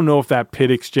know if that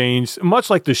pit exchange, much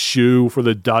like the shoe for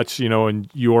the Dutch,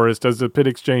 and Joris, does the pit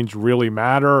exchange really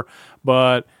matter?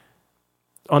 But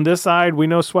on this side, we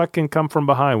know Sweat can come from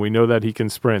behind. We know that he can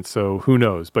sprint, so who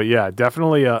knows? But yeah,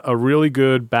 definitely a really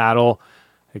good battle.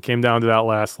 It came down to that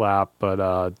last lap,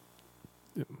 but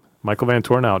Michael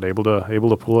Vanthourenhout able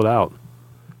to pull it out.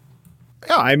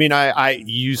 Yeah, I mean,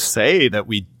 you say that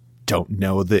we don't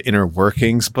know the inner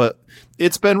workings, but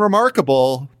it's been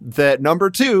remarkable that number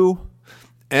 2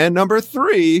 and number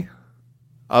 3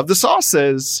 of the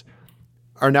Sauces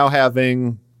are now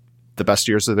having the best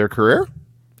years of their career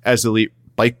as elite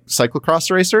bike cyclocross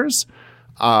racers.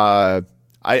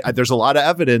 There's a lot of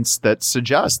evidence that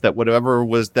suggests that whatever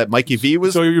was that Mikey V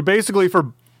was. So you're basically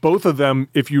for both of them.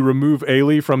 If you remove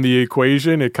Ailey from the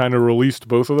equation, it kind of released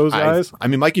both of those guys. I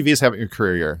mean, Mikey V is having a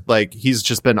career year. Like, he's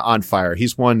just been on fire.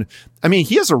 He's won. I mean,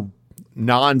 he has a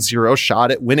non-zero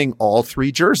shot at winning all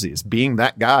 3 jerseys, being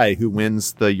that guy who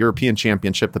wins the European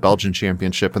Championship, the Belgian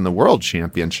Championship, and the World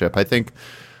Championship. I think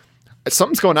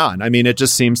something's going on. I mean, it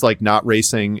just seems like not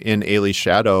racing in Ailey's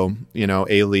shadow,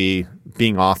 Ailey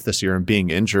being off this year and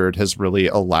being injured has really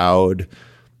allowed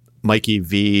Mikey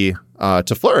V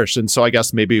to flourish. And so I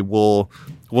guess maybe we'll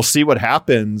see what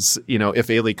happens, if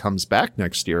Ailey comes back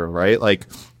next year, right? Like,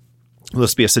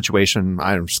 this be a situation,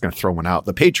 I'm just going to throw one out.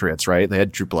 The Patriots, right? They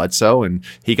had Drew Bledsoe and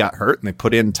he got hurt, and they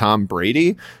put in Tom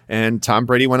Brady, and Tom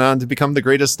Brady went on to become the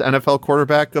greatest NFL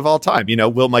quarterback of all time.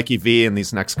 Will Mikey V in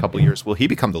these next couple of years, will he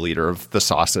become the leader of the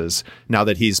Sauces now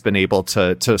that he's been able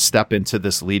to step into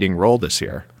this leading role this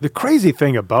year? The crazy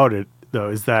thing about it, though,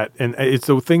 is that, and it's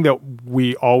the thing that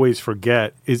we always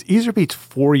forget, is Iserbyt's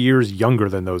 4 years younger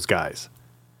than those guys.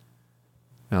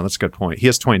 No, that's a good point. He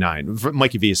is 29.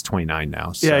 Mikey V is 29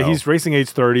 now. So. Yeah, he's racing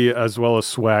age 30 as well as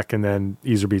Sweck, and then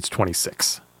Iserbyt's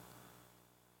 26.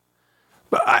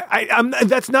 But I'm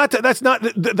that's not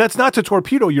to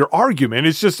torpedo your argument.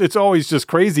 It's always just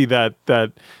crazy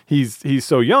that he's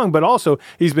so young, but also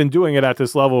he's been doing it at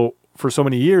this level for so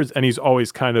many years, and he's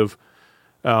always kind of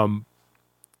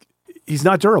he's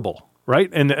not durable. Right.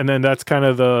 And then that's kind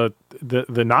of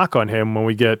the knock on him when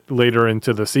we get later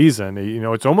into the season.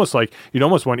 It's almost like you'd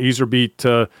almost want Iserbyt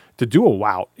to do a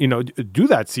Wout, do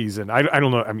that season. I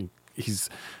don't know. I mean, he's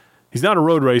not a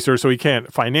road racer, so he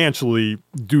can't financially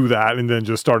do that and then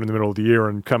just start in the middle of the year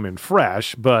and come in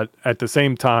fresh. But at the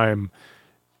same time,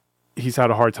 he's had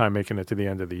a hard time making it to the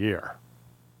end of the year.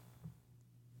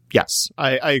 Yes,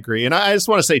 I agree. And I just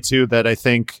want to say, too, that I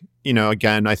think,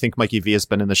 again, I think Mikey V has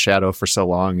been in the shadow for so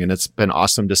long, and it's been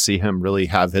awesome to see him really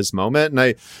have his moment.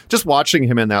 And just watching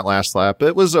him in that last lap,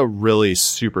 it was a really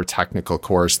super technical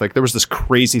course. Like, there was this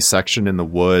crazy section in the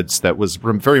woods that was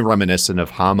very reminiscent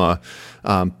of Hama,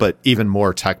 but even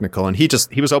more technical. And he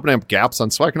was opening up gaps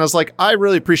on Sweck. And I was like, I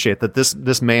really appreciate that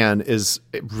this man is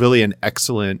really an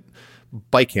excellent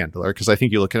bike handler, because I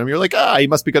think you look at him, you're like, he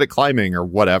must be good at climbing or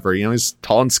whatever. He's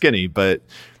tall and skinny, but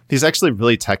he's actually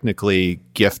really technically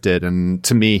gifted. And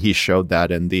to me, he showed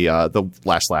that in the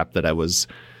last lap that I was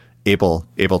able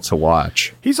to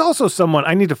watch. He's also someone,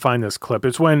 I need to find this clip.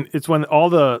 It's when it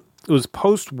was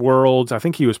post Worlds. I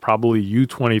think he was probably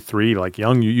U23, like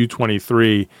young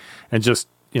U23, and just,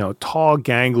 tall,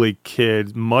 gangly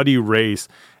kid, muddy race.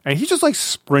 And he just like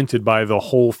sprinted by the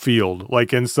whole field,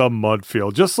 like in some mud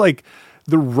field, just like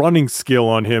the running skill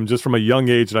on him just from a young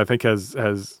age that I think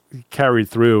has carried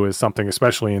through is something,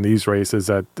 especially in these races,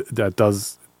 that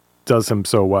does him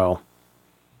so well.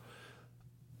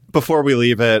 Before we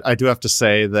leave it, I do have to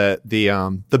say that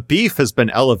the beef has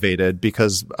been elevated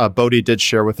because Bodie did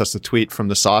share with us a tweet from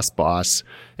the Sauce Boss,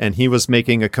 and he was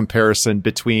making a comparison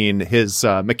between his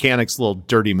mechanic's little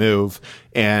dirty move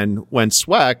and when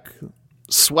Swecked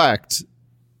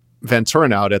Van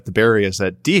Turnhout at the Barriers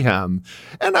at Dehem.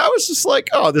 And I was just like,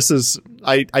 I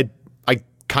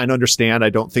kind of understand. I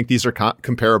don't think these are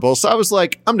comparable. So I was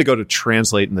like, I'm going to go to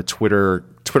translate in the Twitter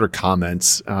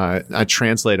comments. I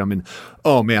translate them, and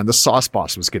oh man, the Sauce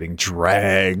Boss was getting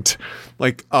dragged.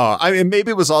 Like,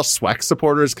 maybe it was all Sweck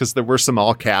supporters because there were some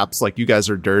all caps, like, you guys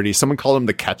are dirty. Someone called them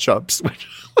the Ketchups, which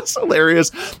was hilarious.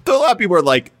 Though a lot of people were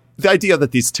like, the idea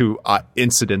that these two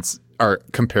incidents are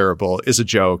comparable is a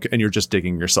joke, and you're just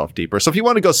digging yourself deeper. So if you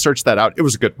want to go search that out, it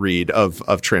was a good read of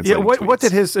translating. Yeah, what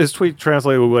did his tweet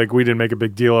translate? Like, we didn't make a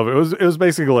big deal of it. It was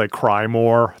basically like cry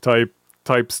more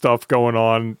type stuff going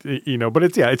on,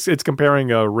 But it's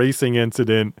comparing a racing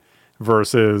incident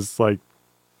versus like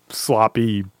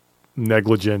sloppy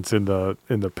negligence in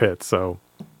the pit. So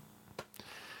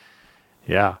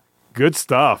yeah. Good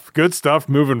stuff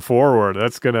moving forward.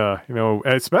 That's gonna,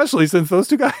 especially since those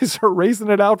two guys are racing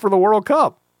it out for the World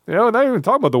Cup. Not even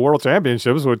talking about the World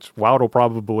Championships, which Wout will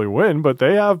probably win, but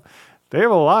they have a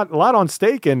lot on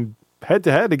stake and head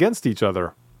to head against each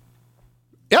other.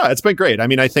 Yeah, it's been great. I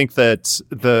mean, I think that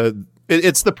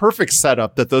it's the perfect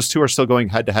setup that those two are still going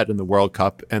head to head in the World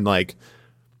Cup, and like,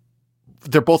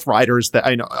 they're both riders that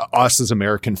I know us as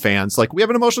American fans, like, we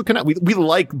have an emotional connect. We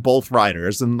like both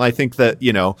riders. And I think that,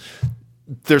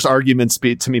 there's arguments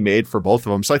to be made for both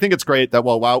of them. So I think it's great that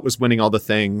while Wout was winning all the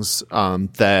things,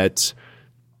 that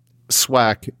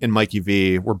Sweck and Mikey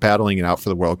V were battling it out for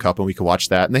the World Cup, and we could watch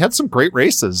that. And they had some great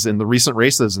races in the recent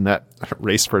races, in that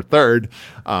race for third,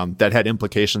 that had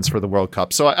implications for the World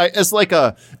Cup. So as like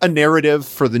a narrative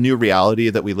for the new reality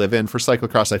that we live in for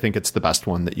cyclocross, I think it's the best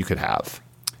one that you could have.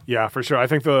 Yeah, for sure. I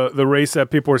think the race that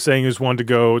people are saying is one to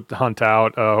go hunt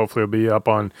out. Hopefully it'll be up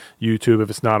on YouTube if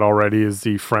it's not already, is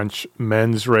the French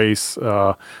men's race.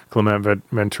 Clement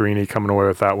Venturini coming away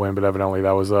with that win, but evidently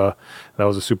that was a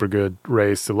super good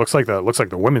race. It looks like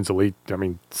the women's elite. I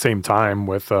mean, same time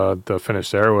with the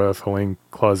finish there with Helene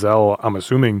Clauzel, I'm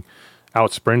assuming,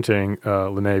 out sprinting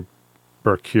Lene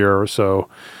Burkure. So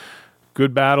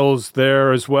good battles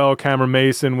there as well. Cameron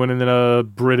Mason winning the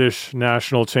British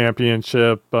National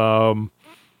Championship.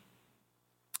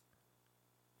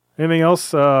 Anything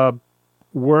else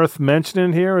worth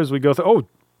mentioning here as we go through? Oh,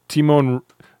 Timon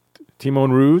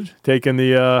Ruge taking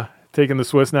the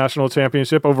Swiss National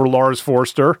Championship over Lars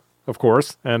Forster, of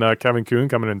course, and Kevin Kuhn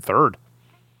coming in third.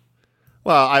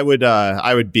 Well, I'm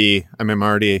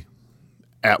already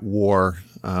at war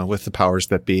with the powers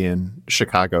that be in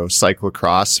Chicago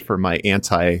cyclocross for my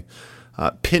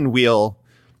anti-pinwheel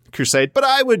crusade. But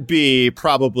I would be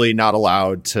probably not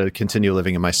allowed to continue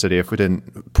living in my city if we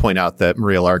didn't point out that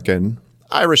Maria Larkin,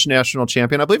 Irish national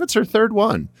champion, I believe it's her third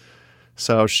one.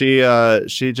 So she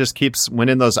just keeps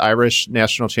winning those Irish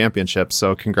national championships.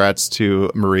 So congrats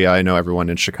to Maria. I know everyone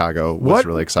in Chicago was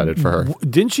really excited for her.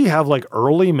 Didn't she have like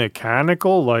early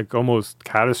mechanical, like almost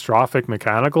catastrophic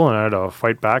mechanical, and had to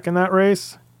fight back in that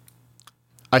race?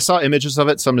 I saw images of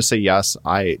it, so I'm going to say yes.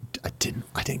 I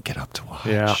didn't get up to watch.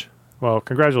 Yeah. Well,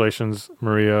 congratulations,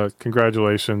 Maria.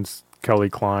 Congratulations, Kelly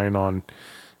Klein, on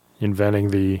inventing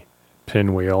the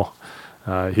pinwheel.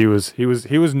 He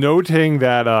was noting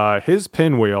that his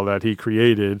pinwheel that he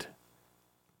created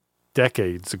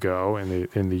decades ago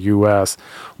in the U.S.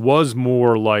 was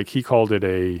more like, he called it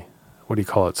a, what do you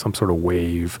call it? Some sort of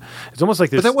wave. It's almost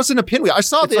like this. But that wasn't a pinwheel. I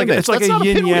saw the image. It's like a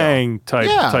yin yang type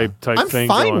I'm thing. I'm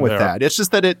fine with that. It's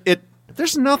just that it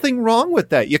There's nothing wrong with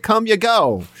that. You come, you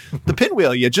go. The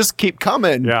pinwheel, you just keep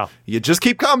coming. Yeah. You just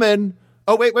keep coming.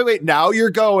 Oh, wait. Now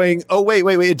you're going. Oh,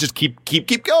 wait. Just keep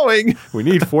going. We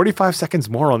need 45 seconds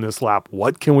more on this lap.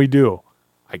 What can we do?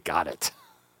 I got it.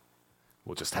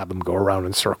 We'll just have them go around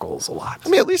in circles a lot. I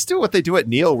mean, at least do what they do at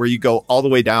Neal, where you go all the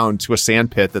way down to a sand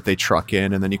pit that they truck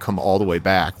in, and then you come all the way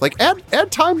back. Like,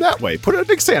 add time that way. Put it in a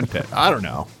big sand pit. I don't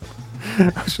know.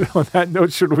 On that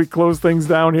note, should we close things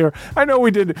down here? I know we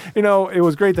did. It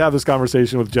was great to have this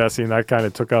conversation with Jesse, and that kind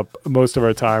of took up most of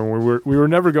our time. We were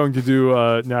never going to do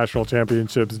national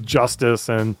championships justice,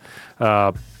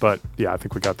 but yeah, I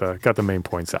think we got the main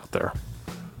points out there.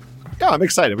 Yeah, I'm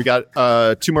excited. We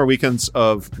got 2 more weekends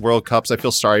of World Cups. I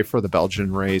feel sorry for the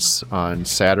Belgian race on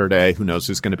Saturday. Who knows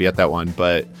who's going to be at that one,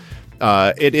 but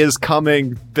it is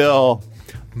coming. Bill,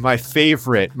 my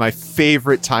favorite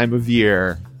time of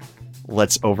year.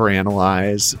 Let's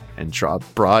overanalyze and draw a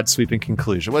broad, sweeping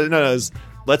conclusion.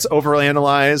 Let's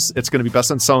overanalyze. It's going to be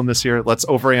Best in Zone this year. Let's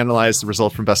overanalyze the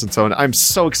result from Best in Zone. I'm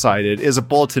so excited. It is a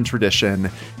bulletin tradition,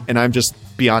 and I'm just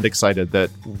beyond excited that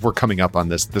we're coming up on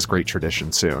this great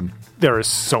tradition soon. There is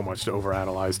so much to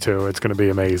overanalyze, too. It's going to be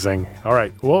amazing. All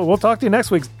right. We'll talk to you next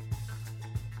week.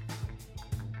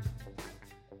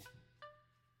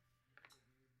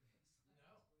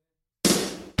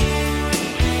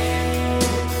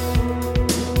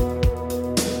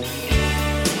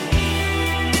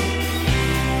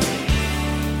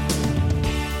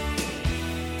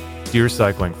 Dear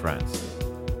cycling friends,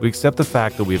 we accept the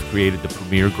fact that we have created the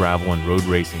premier gravel and road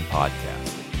racing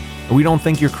podcast, and we don't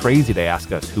think you're crazy to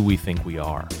ask us who we think we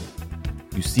are.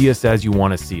 You see us as you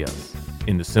want to see us,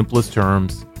 in the simplest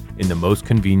terms, in the most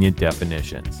convenient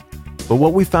definitions. But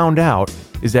what we found out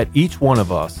is that each one of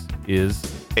us is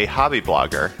a hobby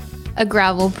blogger, a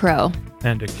gravel pro,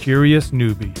 and a curious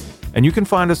newbie. And you can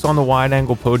find us on the Wide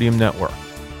Angle Podium Network.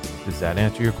 Does that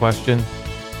answer your question?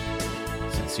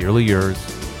 Sincerely yours,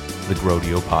 the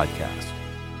Grodio Podcast.